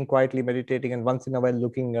 sitting quietly meditating, and once in a while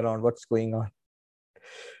looking around, what's going on,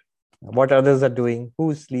 what others are doing,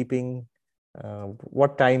 who's sleeping,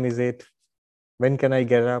 what time is it, when can I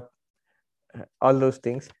get up, all those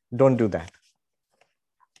things. Don't do that.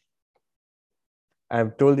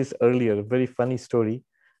 I've told this earlier, a very funny story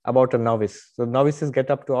about a novice. So novices get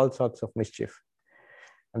up to all sorts of mischief.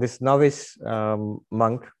 And this novice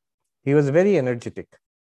monk, he was very energetic.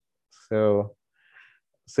 So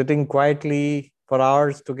sitting quietly for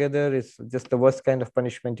hours together is just the worst kind of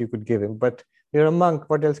punishment you could give him. But you're a monk,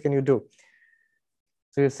 what else can you do?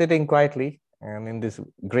 So you're sitting quietly and in this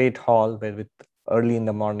great hall where with early in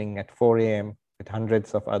the morning at 4 a.m. with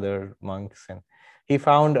hundreds of other monks. And he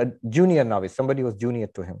found a junior novice, somebody was junior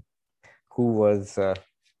to him, who was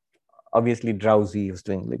obviously drowsy. He was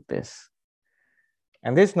doing like this.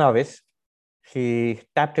 And this novice, he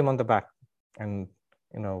tapped him on the back and,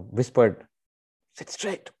 whispered, "Sit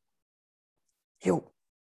straight, you."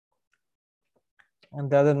 And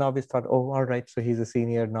the other novice thought, oh, all right, so he's a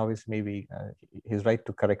senior novice, maybe he's right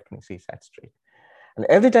to correct me. So he sat straight. And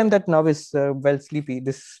every time that novice felt sleepy,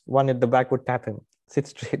 this one at the back would tap him, "Sit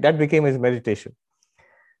straight." That became his meditation.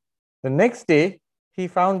 The next day, he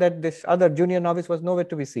found that this other junior novice was nowhere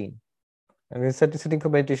to be seen. And when he started sitting for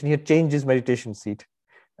meditation, he had changed his meditation seat.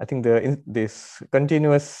 I think this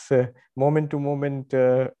continuous moment-to-moment,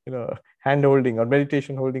 hand holding or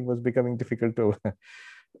meditation holding was becoming difficult to.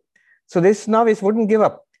 So this novice wouldn't give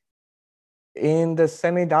up. In the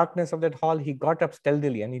semi-darkness of that hall, he got up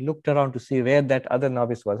stealthily and he looked around to see where that other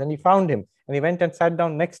novice was. And he found him and he went and sat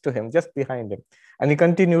down next to him, just behind him. And he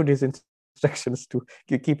continued his instructions to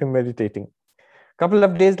keep him meditating. A couple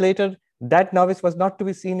of days later, that novice was not to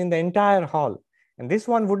be seen in the entire hall. And this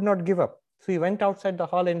one would not give up. So he went outside the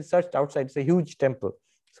hall and searched outside. It's a huge temple.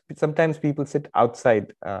 Sometimes people sit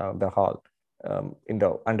outside the hall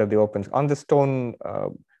under the open, on the stone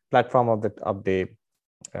platform of the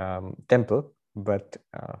temple, but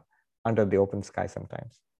under the open sky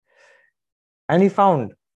sometimes. And he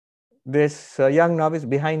found this young novice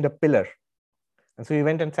behind a pillar. And so he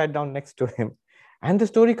went and sat down next to him. And the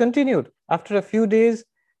story continued. After a few days,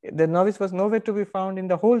 the novice was nowhere to be found in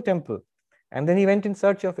the whole temple. And then he went in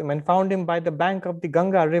search of him and found him by the bank of the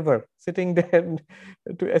Ganga River, sitting there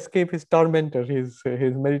to escape his tormentor, his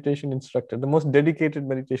meditation instructor, the most dedicated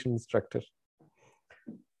meditation instructor.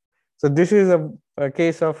 So this is a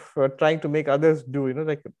case of trying to make others do,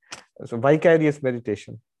 like so vicarious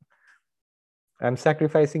meditation. I'm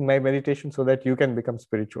sacrificing my meditation so that you can become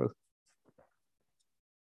spiritual.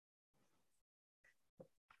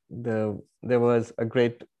 There was a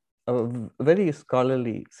very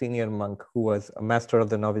scholarly senior monk who was a master of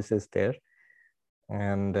the novices there.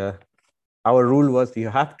 And our rule was you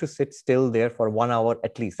have to sit still there for 1 hour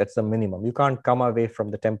at least. That's the minimum. You can't come away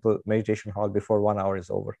from the temple meditation hall before 1 hour is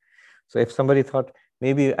over. So if somebody thought,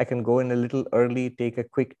 maybe I can go in a little early, take a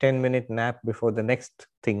quick 10-minute nap before the next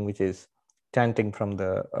thing, which is chanting from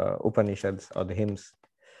the Upanishads or the hymns.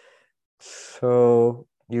 So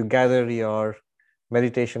you gather your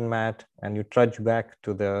meditation mat and you trudge back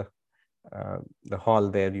to the hall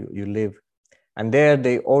where you live. And there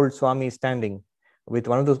the old Swami is standing with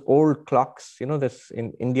one of those old clocks, this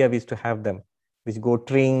in India we used to have them, which go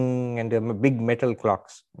tring, and they're big metal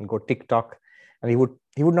clocks and go tick tock. And he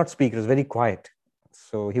would not speak. It was very quiet.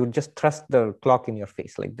 So he would just thrust the clock in your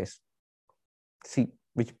face like this. See,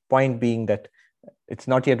 which point being that it's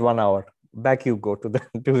not yet 1 hour. Back you go to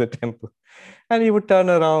the temple. And he would turn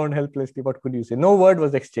around helplessly. What could you say? No word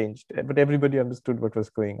was exchanged, but everybody understood what was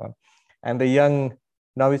going on. And the young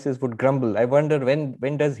novices would grumble. I wonder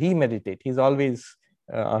when does he meditate? He's always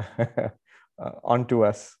onto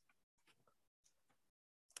us.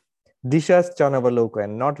 Dishas chanavaloka,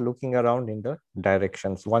 and not looking around in the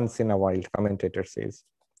directions once in a while, commentator says.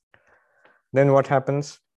 Then what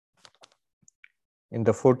happens? In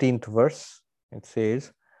the 14th verse, it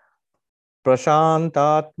says,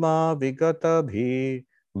 Prashantatma vigata bhi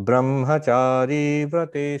brahmachari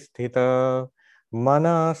vrate sthita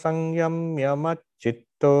mana sangyamya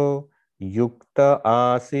matchitto yukta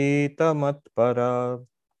asita matpara.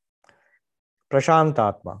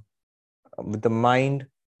 Prashantatma, with the mind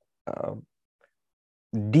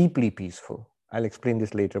deeply peaceful. I'll explain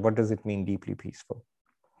this later. What does it mean, deeply peaceful?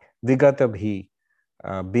 Vigata bhi,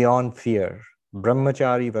 beyond fear.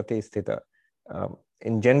 Brahmachari vrate sthita.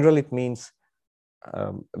 In general, it means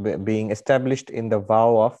being established in the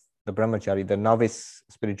vow of the brahmachari, the novice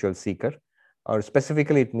spiritual seeker, or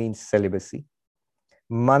specifically it means celibacy.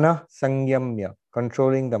 Mana sangyamya,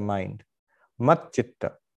 controlling the mind. Mat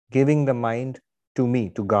chitta, giving the mind to me,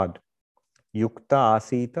 to God. Yukta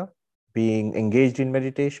asita, being engaged in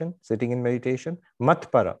meditation, sitting in meditation.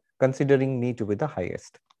 Matpara, considering me to be the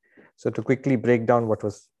highest. So to quickly break down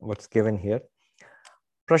what's given here.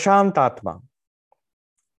 Prashantatma.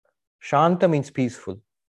 Shanta means peaceful.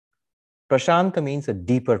 Prashanta means a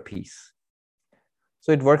deeper peace.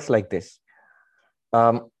 So it works like this.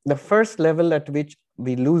 The first level at which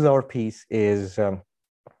we lose our peace is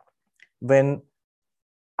when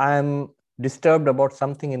I'm disturbed about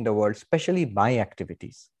something in the world, especially my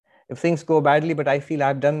activities. If things go badly, but I feel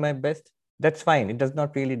I've done my best, that's fine. It does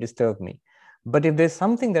not really disturb me. But if there's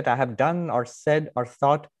something that I have done or said or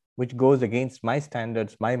thought which goes against my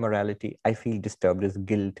standards, my morality, I feel disturbed. There's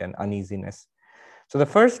guilt and uneasiness. So the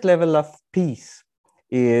first level of peace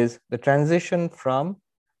is the transition from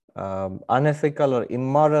unethical or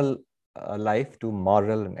immoral life to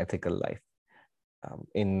moral and ethical life.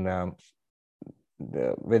 In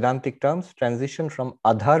the Vedantic terms, transition from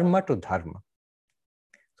adharma to dharma.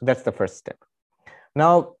 So that's the first step.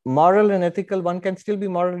 Now, moral and ethical, one can still be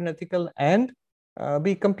moral and ethical and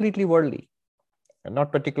be completely worldly, and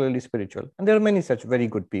not particularly spiritual. And there are many such very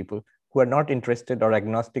good people who are not interested or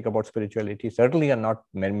agnostic about spirituality, certainly are not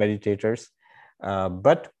meditators,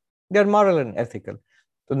 but they're moral and ethical.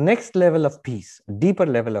 The next level of peace, deeper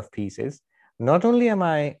level of peace is not only am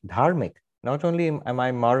I dharmic, not only am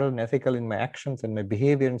I moral and ethical in my actions and my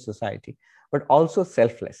behavior in society, but also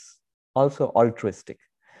selfless, also altruistic.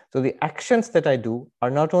 So the actions that I do are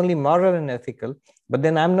not only moral and ethical, but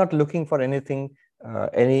then I'm not looking for anything,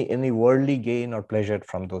 any worldly gain or pleasure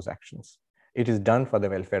from those actions. It is done for the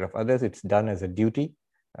welfare of others. It's done as a duty,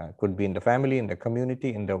 could be in the family, in the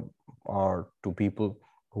community, or to people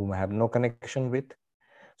whom I have no connection with.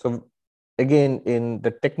 So again, in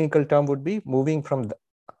the technical term would be moving from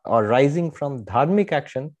or rising from dharmic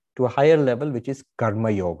action to a higher level, which is karma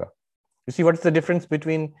yoga. You see, what's the difference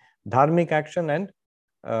between dharmic action and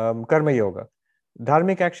karma yoga?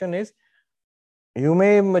 Dharmic action is you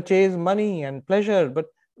may chase money and pleasure, but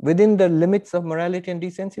within the limits of morality and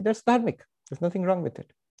decency, that's dharmic. There's nothing wrong with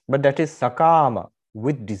it. But that is sakama,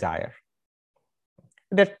 with desire.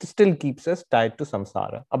 That still keeps us tied to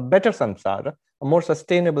samsara, a better samsara, a more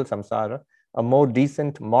sustainable samsara, a more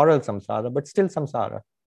decent moral samsara, but still samsara,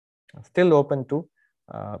 still open to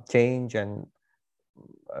change and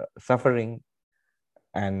suffering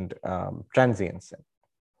and transience.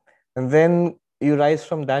 And then you rise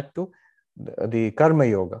from that to the karma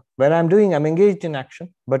yoga, where I'm engaged in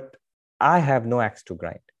action, but I have no axe to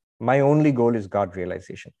grind. My only goal is God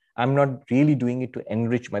realization. I'm not really doing it to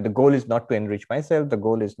enrich the goal is not to enrich myself. The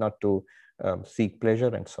goal is not to seek pleasure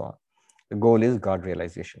and so on. The goal is God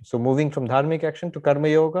realization. So moving from dharmic action to karma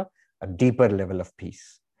yoga, a deeper level of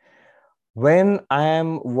peace. When I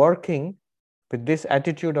am working with this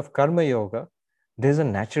attitude of karma yoga, there's a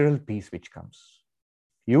natural peace which comes.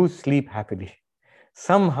 You sleep happily.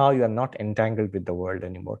 Somehow you are not entangled with the world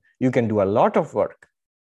anymore. You can do a lot of work,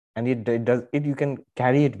 and you can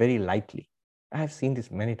carry it very lightly. I have seen this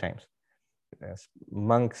many times. As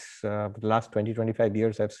monks, the last 20, 25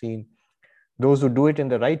 years, I've seen those who do it in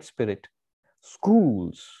the right spirit,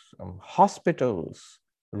 schools, hospitals,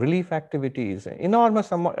 relief activities,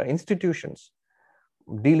 enormous institutions,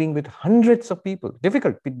 dealing with hundreds of people,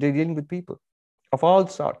 difficult dealing with people of all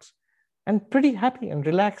sorts, and pretty happy and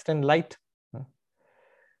relaxed and light.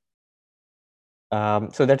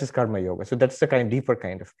 So that is karma yoga. So that's the deeper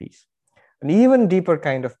kind of peace. An even deeper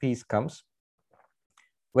kind of peace comes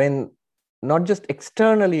when not just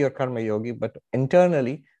externally you're karma yogi, but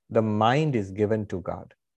internally the mind is given to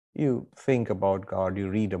God. You think about God, you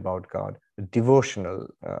read about God, devotional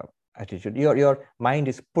attitude. Your mind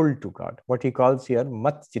is pulled to God. What he calls here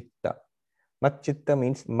mat chitta. Mat chitta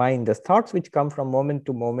means mind. The thoughts which come from moment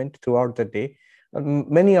to moment throughout the day,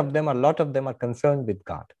 many of them, a lot of them are concerned with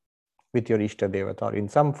God, with your Ishta Devata or in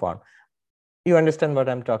some form. You understand what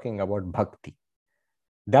I'm talking about, bhakti.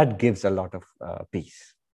 That gives a lot of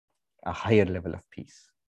peace, a higher level of peace.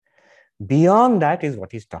 Beyond that is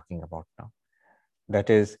what he's talking about now. That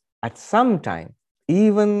is, at some time,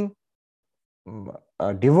 even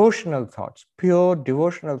devotional thoughts, pure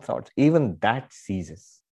devotional thoughts, even that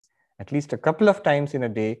ceases. At least a couple of times in a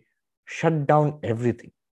day, shut down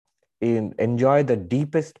everything. Enjoy the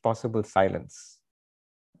deepest possible silence.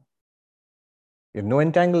 You have no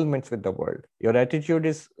entanglements with the world. Your attitude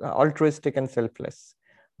is altruistic and selfless.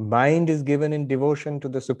 Mind is given in devotion to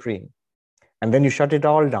the Supreme. And then you shut it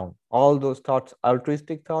all down. All those thoughts,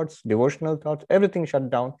 altruistic thoughts, devotional thoughts, everything shut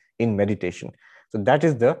down in meditation. So that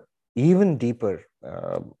is the even deeper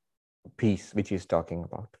peace which he's talking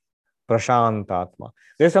about. Prashantatma.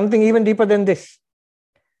 There's something even deeper than this.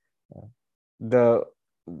 The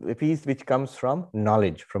peace which comes from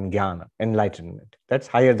knowledge, from jnana, enlightenment. That's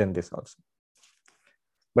higher than this also.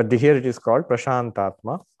 But here it is called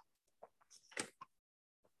Prashantatma.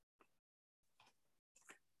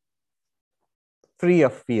 Free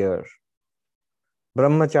of fear.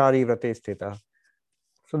 Brahmachari vrate sthita.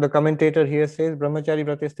 So the commentator here says Brahmachari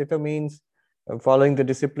vrate sthita means following the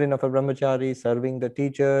discipline of a brahmachari, serving the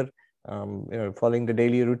teacher, following the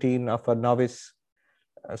daily routine of a novice.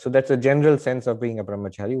 So that's a general sense of being a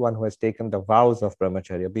brahmachari, one who has taken the vows of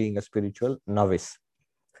brahmacharya, being a spiritual novice.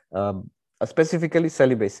 Specifically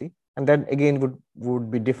celibacy, and then again would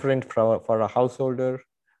be different for a householder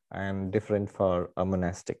and different for a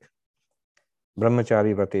monastic.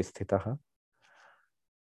 Brahmachari vrate sthitaha.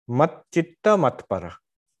 Mat chitta matpara.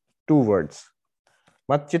 2 words.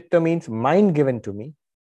 Mat chitta means mind given to me.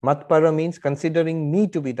 Matpara means considering me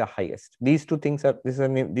to be the highest. These two things these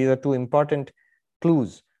are 2 important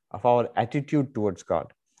clues of our attitude towards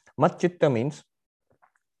God. Mat chitta means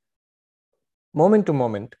moment to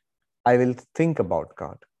moment, I will think about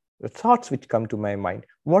God. The thoughts which come to my mind,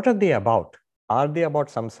 what are they about? Are they about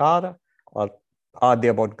samsara, or are they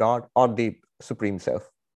about God or the Supreme Self?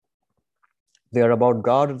 They are about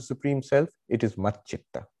God or the Supreme Self. It is mat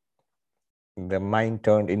chitta. The mind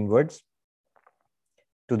turned inwards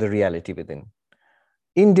to the reality within.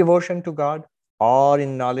 In devotion to God or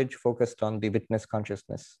in knowledge focused on the witness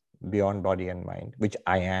consciousness beyond body and mind, which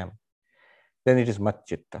I am, then it is mat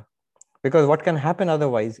chitta. Because what can happen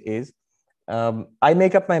otherwise is, I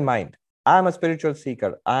make up my mind. I'm a spiritual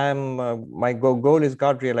seeker. My goal is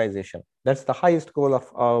God realization. That's the highest goal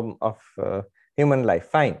of human life.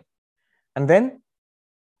 Fine. And then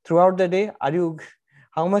throughout the day,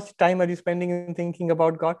 how much time are you spending in thinking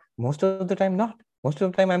about God? Most of the time, not. Most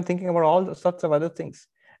of the time, I'm thinking about all sorts of other things.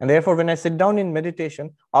 And therefore, when I sit down in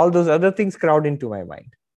meditation, all those other things crowd into my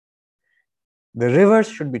mind. The reverse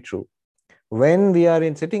should be true. When we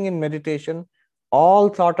are sitting in meditation, all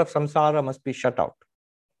thought of samsara must be shut out.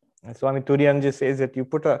 And Swami Turiyanji says that you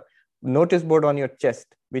put a notice board on your chest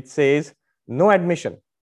which says, no admission.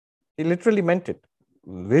 He literally meant it.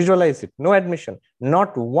 Visualize it. No admission.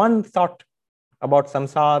 Not one thought about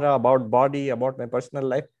samsara, about body, about my personal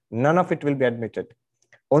life. None of it will be admitted.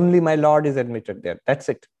 Only my Lord is admitted there. That's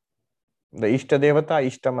it. The Ishta Devata,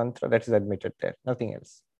 Ishta Mantra, that is admitted there. Nothing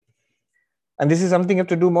else. And this is something you have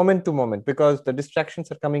to do moment to moment, because the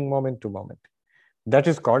distractions are coming moment to moment. That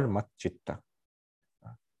is called mat chitta.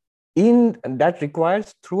 That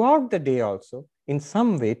requires throughout the day also, in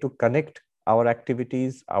some way, to connect our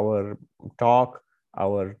activities, our talk,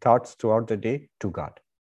 our thoughts throughout the day to God.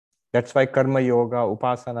 That's why karma yoga,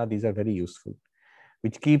 upasana, these are very useful,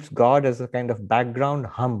 which keeps God as a kind of background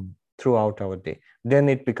hum throughout our day. Then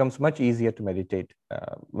it becomes much easier to meditate,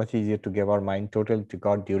 much easier to give our mind totally to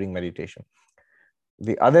God during meditation.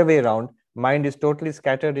 The other way around, mind is totally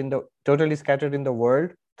scattered in the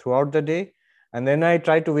world throughout the day, and then I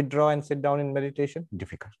try to withdraw and sit down in meditation.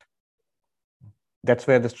 Difficult. That's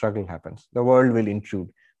where the struggle happens. The world will intrude.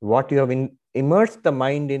 What you have immersed the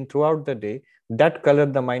mind in throughout the day, that color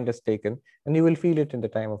the mind has taken, and you will feel it in the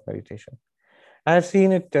time of meditation. I have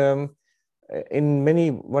seen it in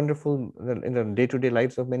the day-to-day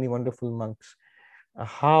lives of many wonderful monks,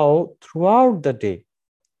 how throughout the day,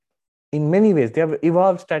 in many ways, they have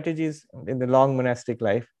evolved strategies in the long monastic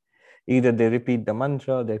life. Either they repeat the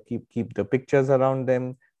mantra, they keep the pictures around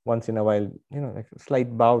them. Once in a while, like a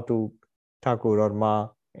slight bow to Thakur or Ma,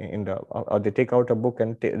 or they take out a book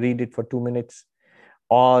and read it for 2 minutes,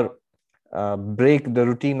 or break the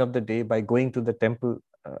routine of the day by going to the temple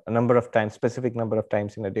a number of times, specific number of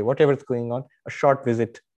times in a day, whatever is going on, a short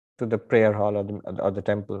visit to the prayer hall or the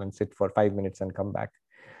temple and sit for 5 minutes and come back.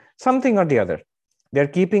 Something or the other. They're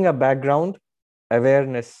keeping a background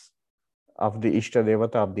awareness of the Ishta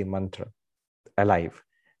Devata, of the mantra, alive,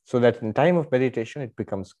 so that in time of meditation, it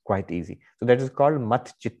becomes quite easy. So that is called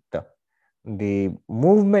mat chitta. The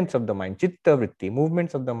movements of the mind, chitta vritti,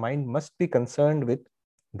 movements of the mind must be concerned with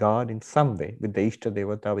God in some way, with the Ishta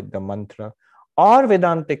Devata, with the mantra, or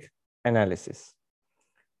Vedantic analysis.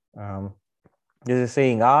 There's a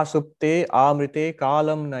saying, asupte amrite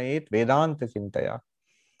kalam naet Vedanta chintaya.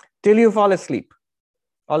 Till you fall asleep,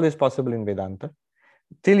 always possible in Vedanta,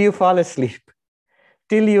 till you fall asleep,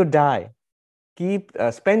 till you die,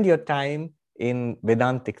 spend your time in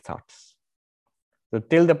Vedantic thoughts. So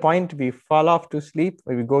till the point we fall off to sleep,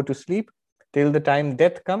 when we go to sleep, till the time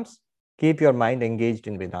death comes, keep your mind engaged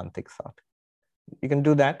in Vedantic thought. You can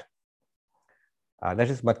do that. That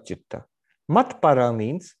is mat chitta. Mat para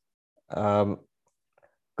means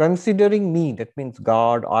considering me, that means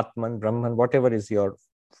God, Atman, Brahman, whatever is your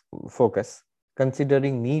focus,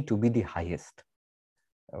 considering me to be the highest,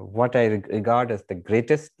 what I regard as the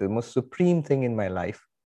greatest, the most supreme thing in my life.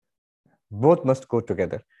 Both must go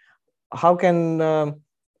together. How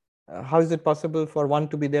is it possible for one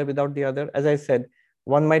to be there without the other? As I said,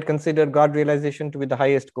 one might consider God realization to be the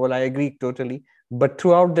highest goal. I agree totally. But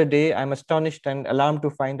throughout the day, I'm astonished and alarmed to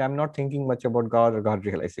find I'm not thinking much about God or God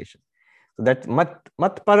realization. So that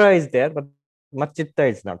matpara is there, but matchitta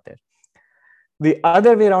is not there. The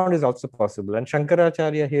other way around is also possible. And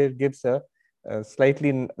Shankaracharya here gives a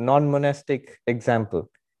slightly non-monastic example.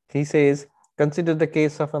 He says, consider the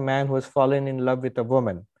case of a man who has fallen in love with a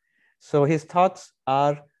woman. So his thoughts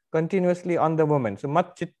are continuously on the woman. So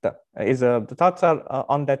matchitta is the thoughts are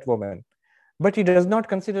on that woman. But he does not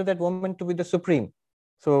consider that woman to be the supreme.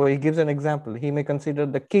 So he gives an example. He may consider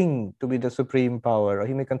the king to be the supreme power, or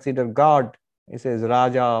he may consider God. He says,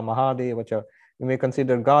 Raja, Mahadeva. You may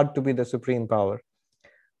consider God to be the supreme power.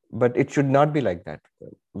 But it should not be like that.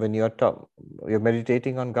 When you're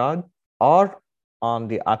meditating on God or on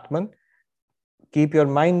the Atman, keep your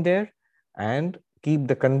mind there and keep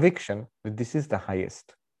the conviction that this is the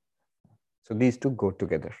highest. So these two go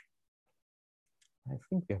together. I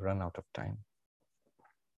think we have run out of time.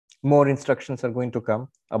 More instructions are going to come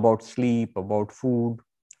about sleep, about food,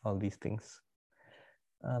 all these things.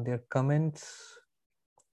 There are comments.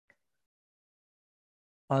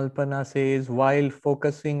 Alpana says, while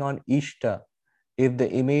focusing on Ishta, if the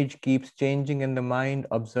image keeps changing and the mind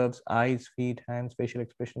observes eyes, feet, hands, facial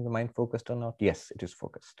expressions, the mind focused or not? Yes, it is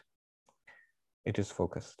focused. It is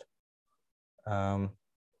focused. In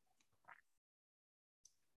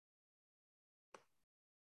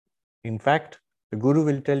fact, the Guru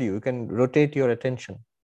will tell you, you can rotate your attention.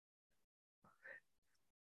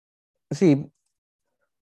 See,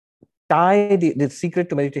 tie the secret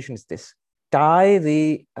to meditation is this. Tie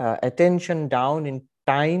the attention down in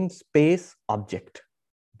time, space, object.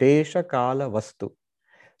 Desha, Kala, Vastu.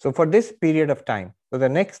 So for this period of time, for the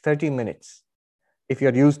next 30 minutes, if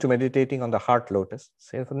you're used to meditating on the heart lotus,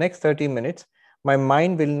 say for the next 30 minutes, my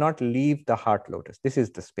mind will not leave the heart lotus. This is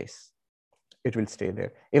the space. It will stay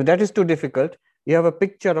there. If that is too difficult, you have a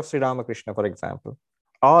picture of Sri Ramakrishna, for example,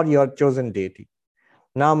 or your chosen deity.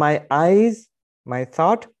 Now my eyes, my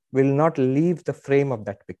thought will not leave the frame of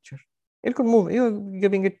that picture. It could move, you're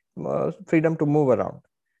giving it freedom to move around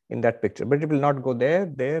in that picture, but it will not go there,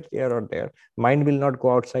 or there. Mind will not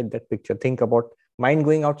go outside that picture. Think about mind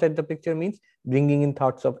going outside the picture means bringing in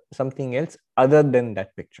thoughts of something else other than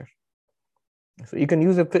that picture. So you can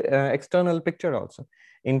use an external picture also.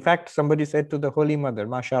 In fact, somebody said to the Holy Mother,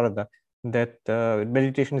 Ma Sharada, that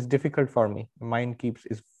meditation is difficult for me. Mind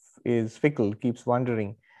is fickle, keeps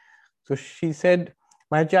wandering. So she said,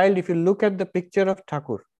 my child, if you look at the picture of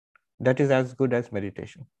Thakur, that is as good as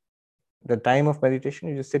meditation. The time of meditation,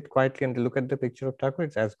 you just sit quietly and look at the picture of Thakur,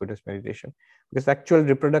 it's as good as meditation. Because actual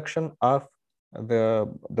reproduction of the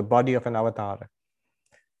body of an avatar.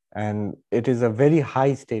 And it is a very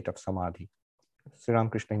high state of samadhi. Sri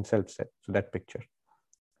Ramakrishna himself said, so that picture.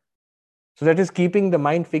 So that is keeping the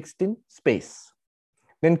mind fixed in space.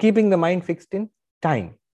 Then keeping the mind fixed in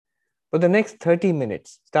time. For the next 30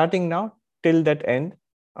 minutes, starting now till that end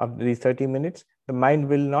of these 30 minutes, the mind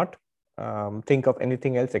will not think of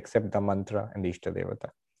anything else except the mantra and the Ishta Devata.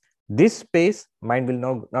 This space, mind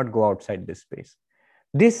will not go outside this space.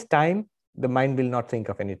 This time, the mind will not think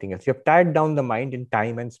of anything else. You have tied down the mind in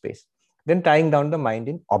time and space. Then tying down the mind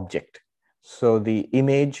in object. So the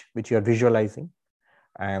image which you are visualizing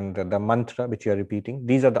and the mantra which you are repeating,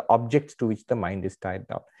 these are the objects to which the mind is tied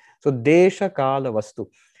down. So Desha, Kala, Vastu.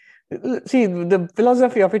 See, the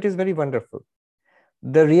philosophy of it is very wonderful.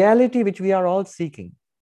 The reality which we are all seeking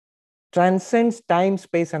transcends time,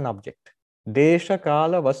 space, and object. Desha,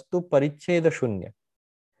 Kala, Vastu, Paricheda, Shunya.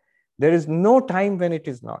 There is no time when it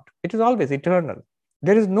is not. It is always eternal.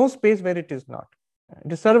 There is no space where it is not.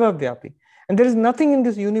 It is Sarvavyapi. And there is nothing in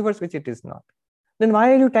this universe which it is not. Then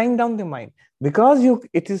why are you tying down the mind? Because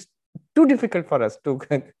it is too difficult for us to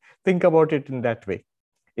think about it in that way.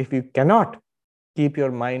 If you cannot keep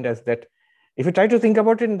your mind as that, if you try to think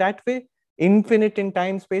about it in that way, infinite in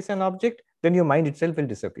time, space, and object, then your mind itself will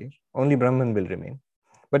disappear. Only Brahman will remain.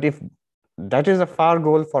 But if that is a far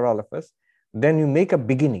goal for all of us, then you make a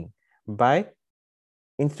beginning by,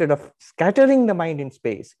 instead of scattering the mind in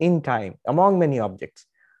space, in time, among many objects,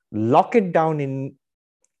 lock it down in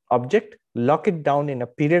object, lock it down in a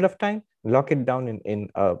period of time, lock it down in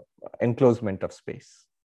a enclosement of space.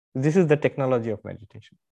 This is the technology of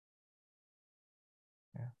meditation.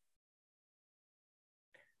 Yeah.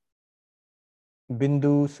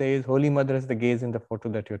 Bindu says, Holy Mother is the gaze in the photo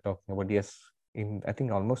that you're talking about. Yes, in I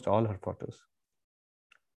think almost all her photos.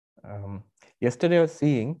 Yesterday I was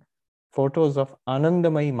seeing photos of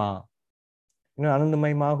Anandamayi Ma. You know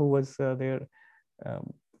Anandamayi Ma, who was there.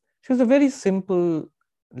 She was a very simple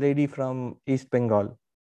lady from East Bengal,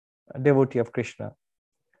 a devotee of Krishna,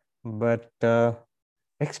 but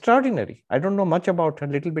extraordinary. I don't know much about her,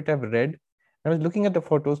 little bit I've read. I was looking at the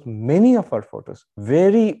photos, many of her photos,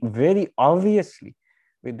 very, very obviously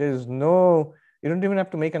There's no, you don't even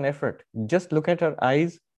have to make an effort. Just look at her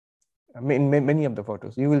eyes. I mean, in many of the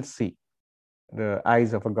photos, you will see the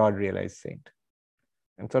eyes of a God-realized saint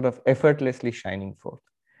and sort of effortlessly shining forth.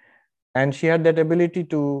 And she had that ability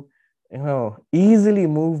to, easily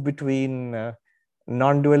move between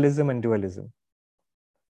non-dualism and dualism.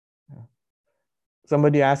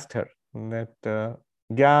 Somebody asked her that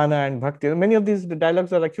Jnana and Bhakti, many of these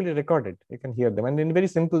dialogues are actually recorded. You can hear them. And in very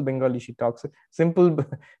simple Bengali, she talks, simple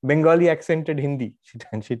Bengali accented Hindi,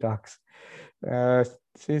 she talks.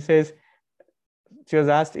 She says, she was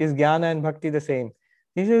asked, is Jnana and Bhakti the same?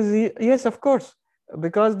 He says, yes, of course,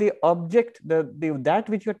 because the object, that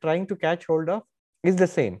which you're trying to catch hold of is the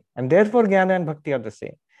same. And therefore, Jnana and Bhakti are the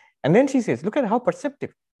same. And then she says, look at how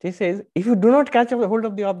perceptive. She says, if you do not catch hold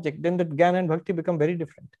of the object, then the Jnana and Bhakti become very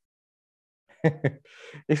different.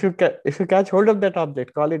 If you catch hold of that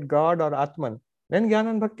object, call it God or Atman, then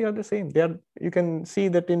Jnana and Bhakti are the same. You can see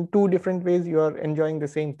that in two different ways you are enjoying the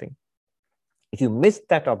same thing. If you miss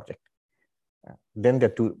that object, then the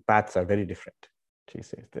two paths are very different. He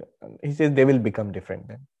says they will become different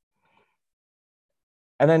then.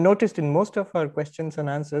 And I noticed in most of her questions and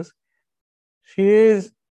answers, she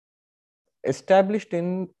is established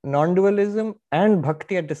in non-dualism and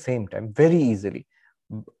bhakti at the same time, very easily,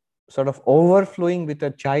 sort of overflowing with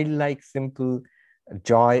a childlike, simple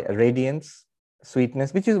joy, radiance,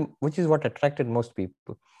 sweetness, which is what attracted most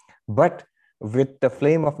people, but with the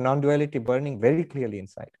flame of non-duality burning very clearly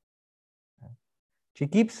inside. She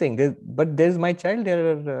keeps saying, but there's my child,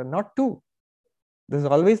 there are not two. There's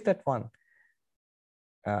always that one.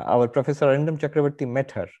 Our Professor Arindam Chakravarti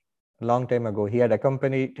met her a long time ago. He had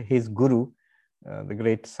accompanied his guru, the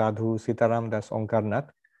great sadhu Sitaram Das Onkarnath,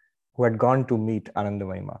 who had gone to meet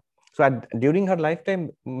Anandamayi Ma. So during her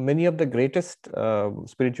lifetime, many of the greatest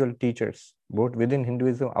spiritual teachers, both within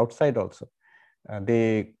Hinduism, outside also,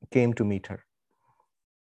 they came to meet her.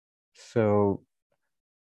 So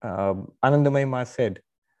Anandamayi Ma said,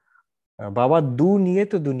 Baba, du niye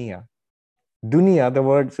to duniya. Dunya, the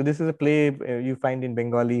word, so this is a play you find in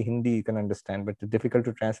Bengali, Hindi, you can understand, but it's difficult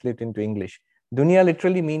to translate into English. Dunya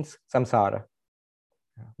literally means samsara,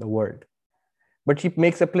 the world. But she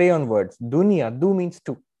makes a play on words. Dunya, du means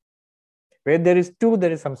two. Where there is two,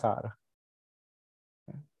 there is samsara.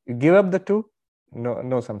 You give up the two, no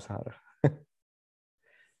samsara.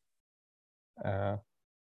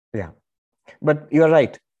 Yeah, but you're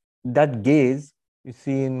right. That gaze you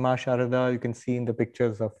see in Ma Sharada, you can see in the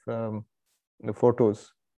pictures of the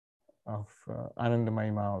photos of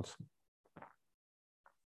Anandamayi Ma also.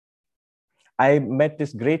 I met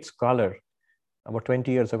this great scholar about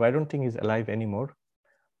 20 years ago. I don't think he's alive anymore.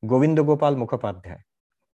 Govinda Gopal Mukhopadhyay,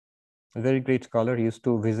 a very great scholar. He used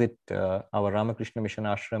to visit our Ramakrishna Mission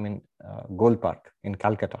ashram in Gol Park in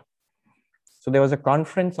Calcutta. So there was a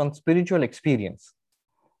conference on spiritual experience,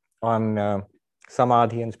 on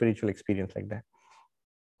samadhi and spiritual experience like that.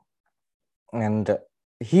 And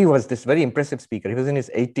he was this very impressive speaker. He was in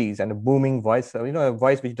his 80s and a booming voice, a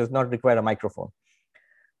voice which does not require a microphone.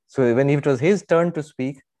 So when it was his turn to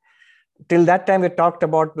speak, till that time we talked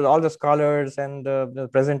about, all the scholars and the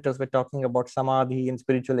presenters were talking about samadhi and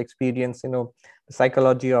spiritual experience, the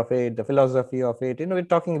psychology of it, the philosophy of it, we're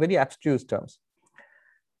talking very abstruse terms.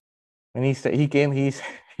 And he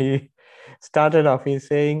started off, he's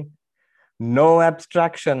saying, no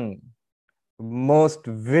abstraction, most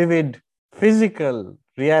vivid physical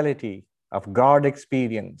reality of God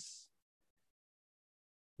experience.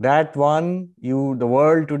 That one the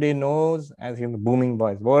world today knows as, in the booming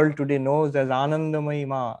voice, world today knows as Anandamayi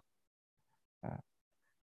Ma.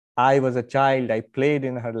 I was a child, I played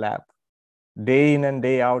in her lap. Day in and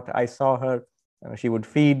day out, I saw her. She would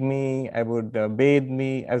feed me, I would bathe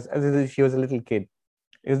me as if she was a little kid.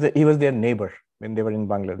 He was their neighbor when they were in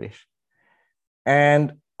Bangladesh.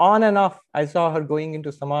 And on and off, I saw her going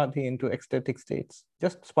into samadhi, into ecstatic states,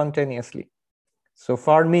 just spontaneously. So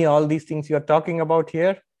for me, all these things you're talking about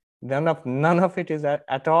here, none of it is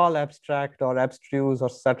at all abstract or abstruse or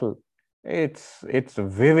subtle. It's a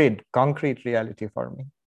vivid, concrete reality for me.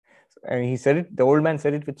 And he said it, the old man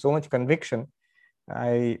said it with so much conviction.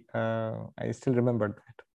 I still remembered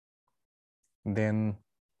that. Then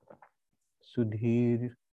Sudhir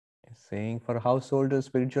is saying, for householders,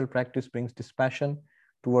 spiritual practice brings dispassion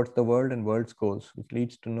towards the world and world's goals, which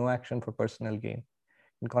leads to no action for personal gain.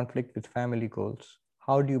 In conflict with family goals,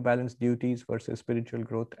 how do you balance duties versus spiritual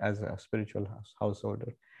growth as a spiritual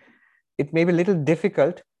householder? It may be a little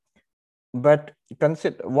difficult, but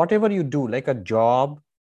consider whatever you do, like a job,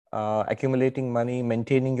 accumulating money,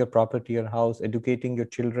 maintaining your property, your house, educating your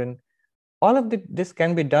children, all of this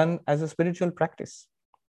can be done as a spiritual practice.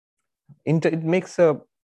 It makes a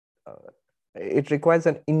It requires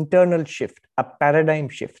an internal shift, a paradigm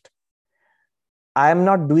shift. I am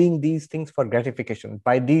not doing these things for gratification.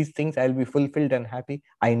 By these things, I'll be fulfilled and happy.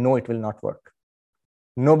 I know it will not work.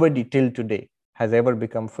 Nobody till today has ever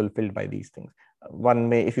become fulfilled by these things. One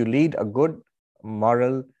may, if you lead a good,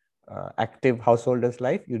 moral, active householder's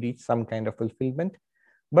life, you reach some kind of fulfillment,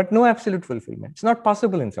 but no absolute fulfillment. It's not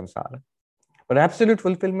possible in samsara. But absolute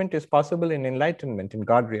fulfillment is possible in enlightenment, in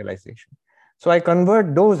God realization. So I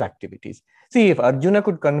convert those activities. See, if Arjuna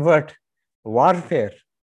could convert warfare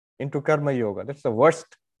into karma yoga, that's the worst,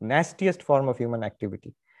 nastiest form of human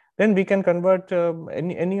activity. Then we can convert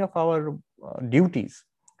any of our duties.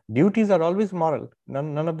 Duties are always moral.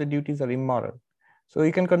 None of the duties are immoral. So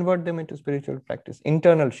you can convert them into spiritual practice.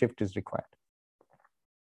 Internal shift is required.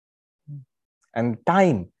 And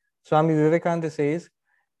time. Swami Vivekananda says,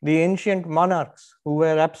 the ancient monarchs who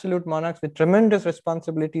were absolute monarchs with tremendous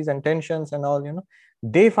responsibilities and tensions and all,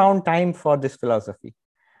 they found time for this philosophy.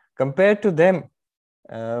 Compared to them,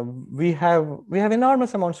 we have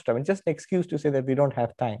enormous amounts of time. It's just an excuse to say that we don't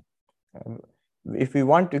have time. If we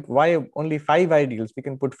want to, why only 5 ideals? We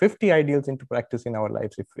can put 50 ideals into practice in our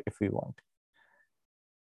lives if we want.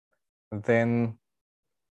 Then,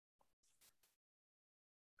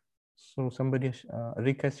 so somebody,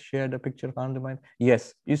 Rick has shared a picture of Anandamayi.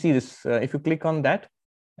 Yes, you see this, if you click on that,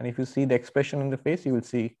 and if you see the expression in the face, you will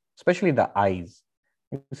see, especially the eyes.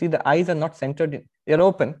 You see the eyes are not centered, they're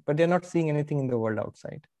open, but they're not seeing anything in the world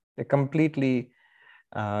outside. They're completely,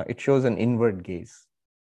 it shows an inward gaze.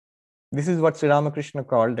 This is what Sri Ramakrishna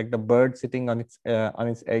called like the bird sitting on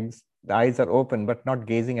its eggs. The eyes are open, but not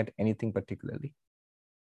gazing at anything particularly.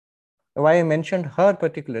 Why I mentioned her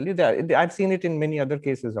particularly, I've seen it in many other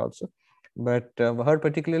cases also, but her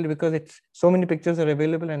particularly because it's so many pictures are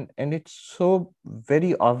available and it's so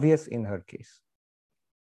very obvious in her case.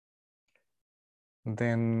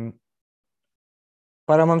 Then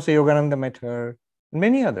Paramahamsa Yogananda met her,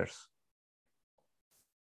 many others.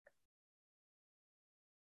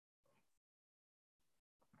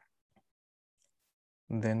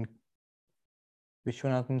 Then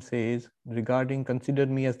Vishwanathan says, regarding consider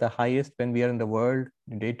me as the highest when we are in the world,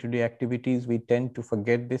 day-to-day activities, we tend to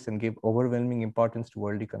forget this and give overwhelming importance to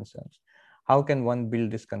worldly concerns. How can one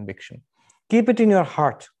build this conviction? Keep it in your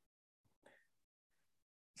heart.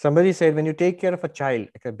 Somebody said, when you take care of a child,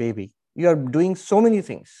 like a baby, you are doing so many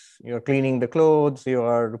things. You're cleaning the clothes, you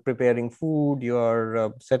are preparing food, you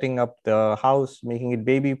are setting up the house, making it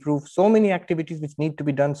baby-proof, so many activities which need to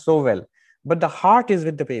be done so well. But the heart is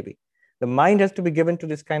with the baby. The mind has to be given to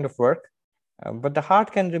this kind of work, but the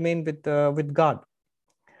heart can remain with God.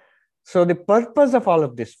 So the purpose of all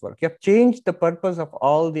of this work, you have changed the purpose of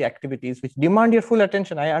all the activities which demand your full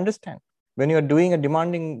attention. I understand. When you're doing a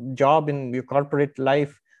demanding job in your corporate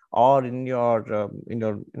life or in your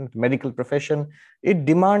medical profession, it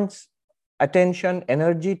demands attention,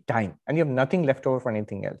 energy, time, and you have nothing left over for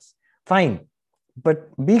anything else. Fine. But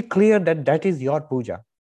be clear that that is your puja.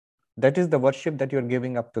 That is the worship that you're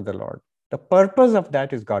giving up to the Lord. The purpose of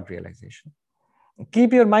that is God realization.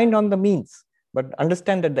 Keep your mind on the means, but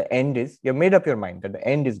understand that the end is, you've made up your mind that the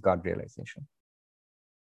end is God realization.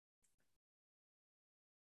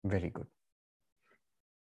 Very good.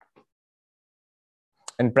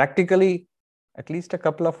 And practically, at least a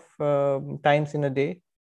couple of times in a day,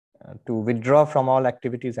 to withdraw from all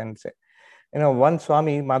activities and say, one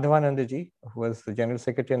Swami, Madhavanandaji, who was the General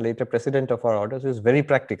Secretary and later President of our orders, is very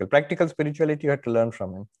practical. Practical spirituality, you had to learn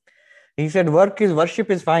from him. He said,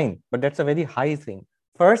 worship is fine, but that's a very high thing.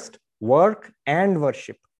 First, work and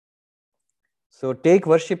worship. So take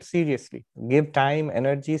worship seriously. Give time,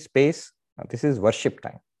 energy, space. This is worship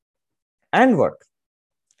time. And work.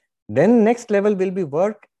 Then next level will be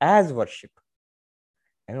work as worship.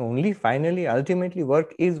 And only finally, ultimately,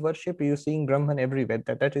 work is worship. You're seeing Brahman everywhere.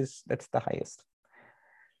 That's the highest.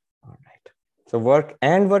 All right. So work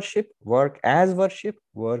and worship, work as worship,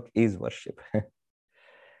 work is worship.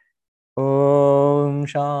 Om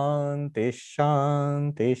Shanti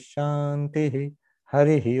Shanti Shanti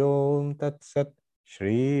Hari Om Tat Sat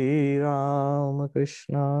Shri Ram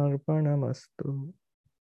Krishna Arpanamastu.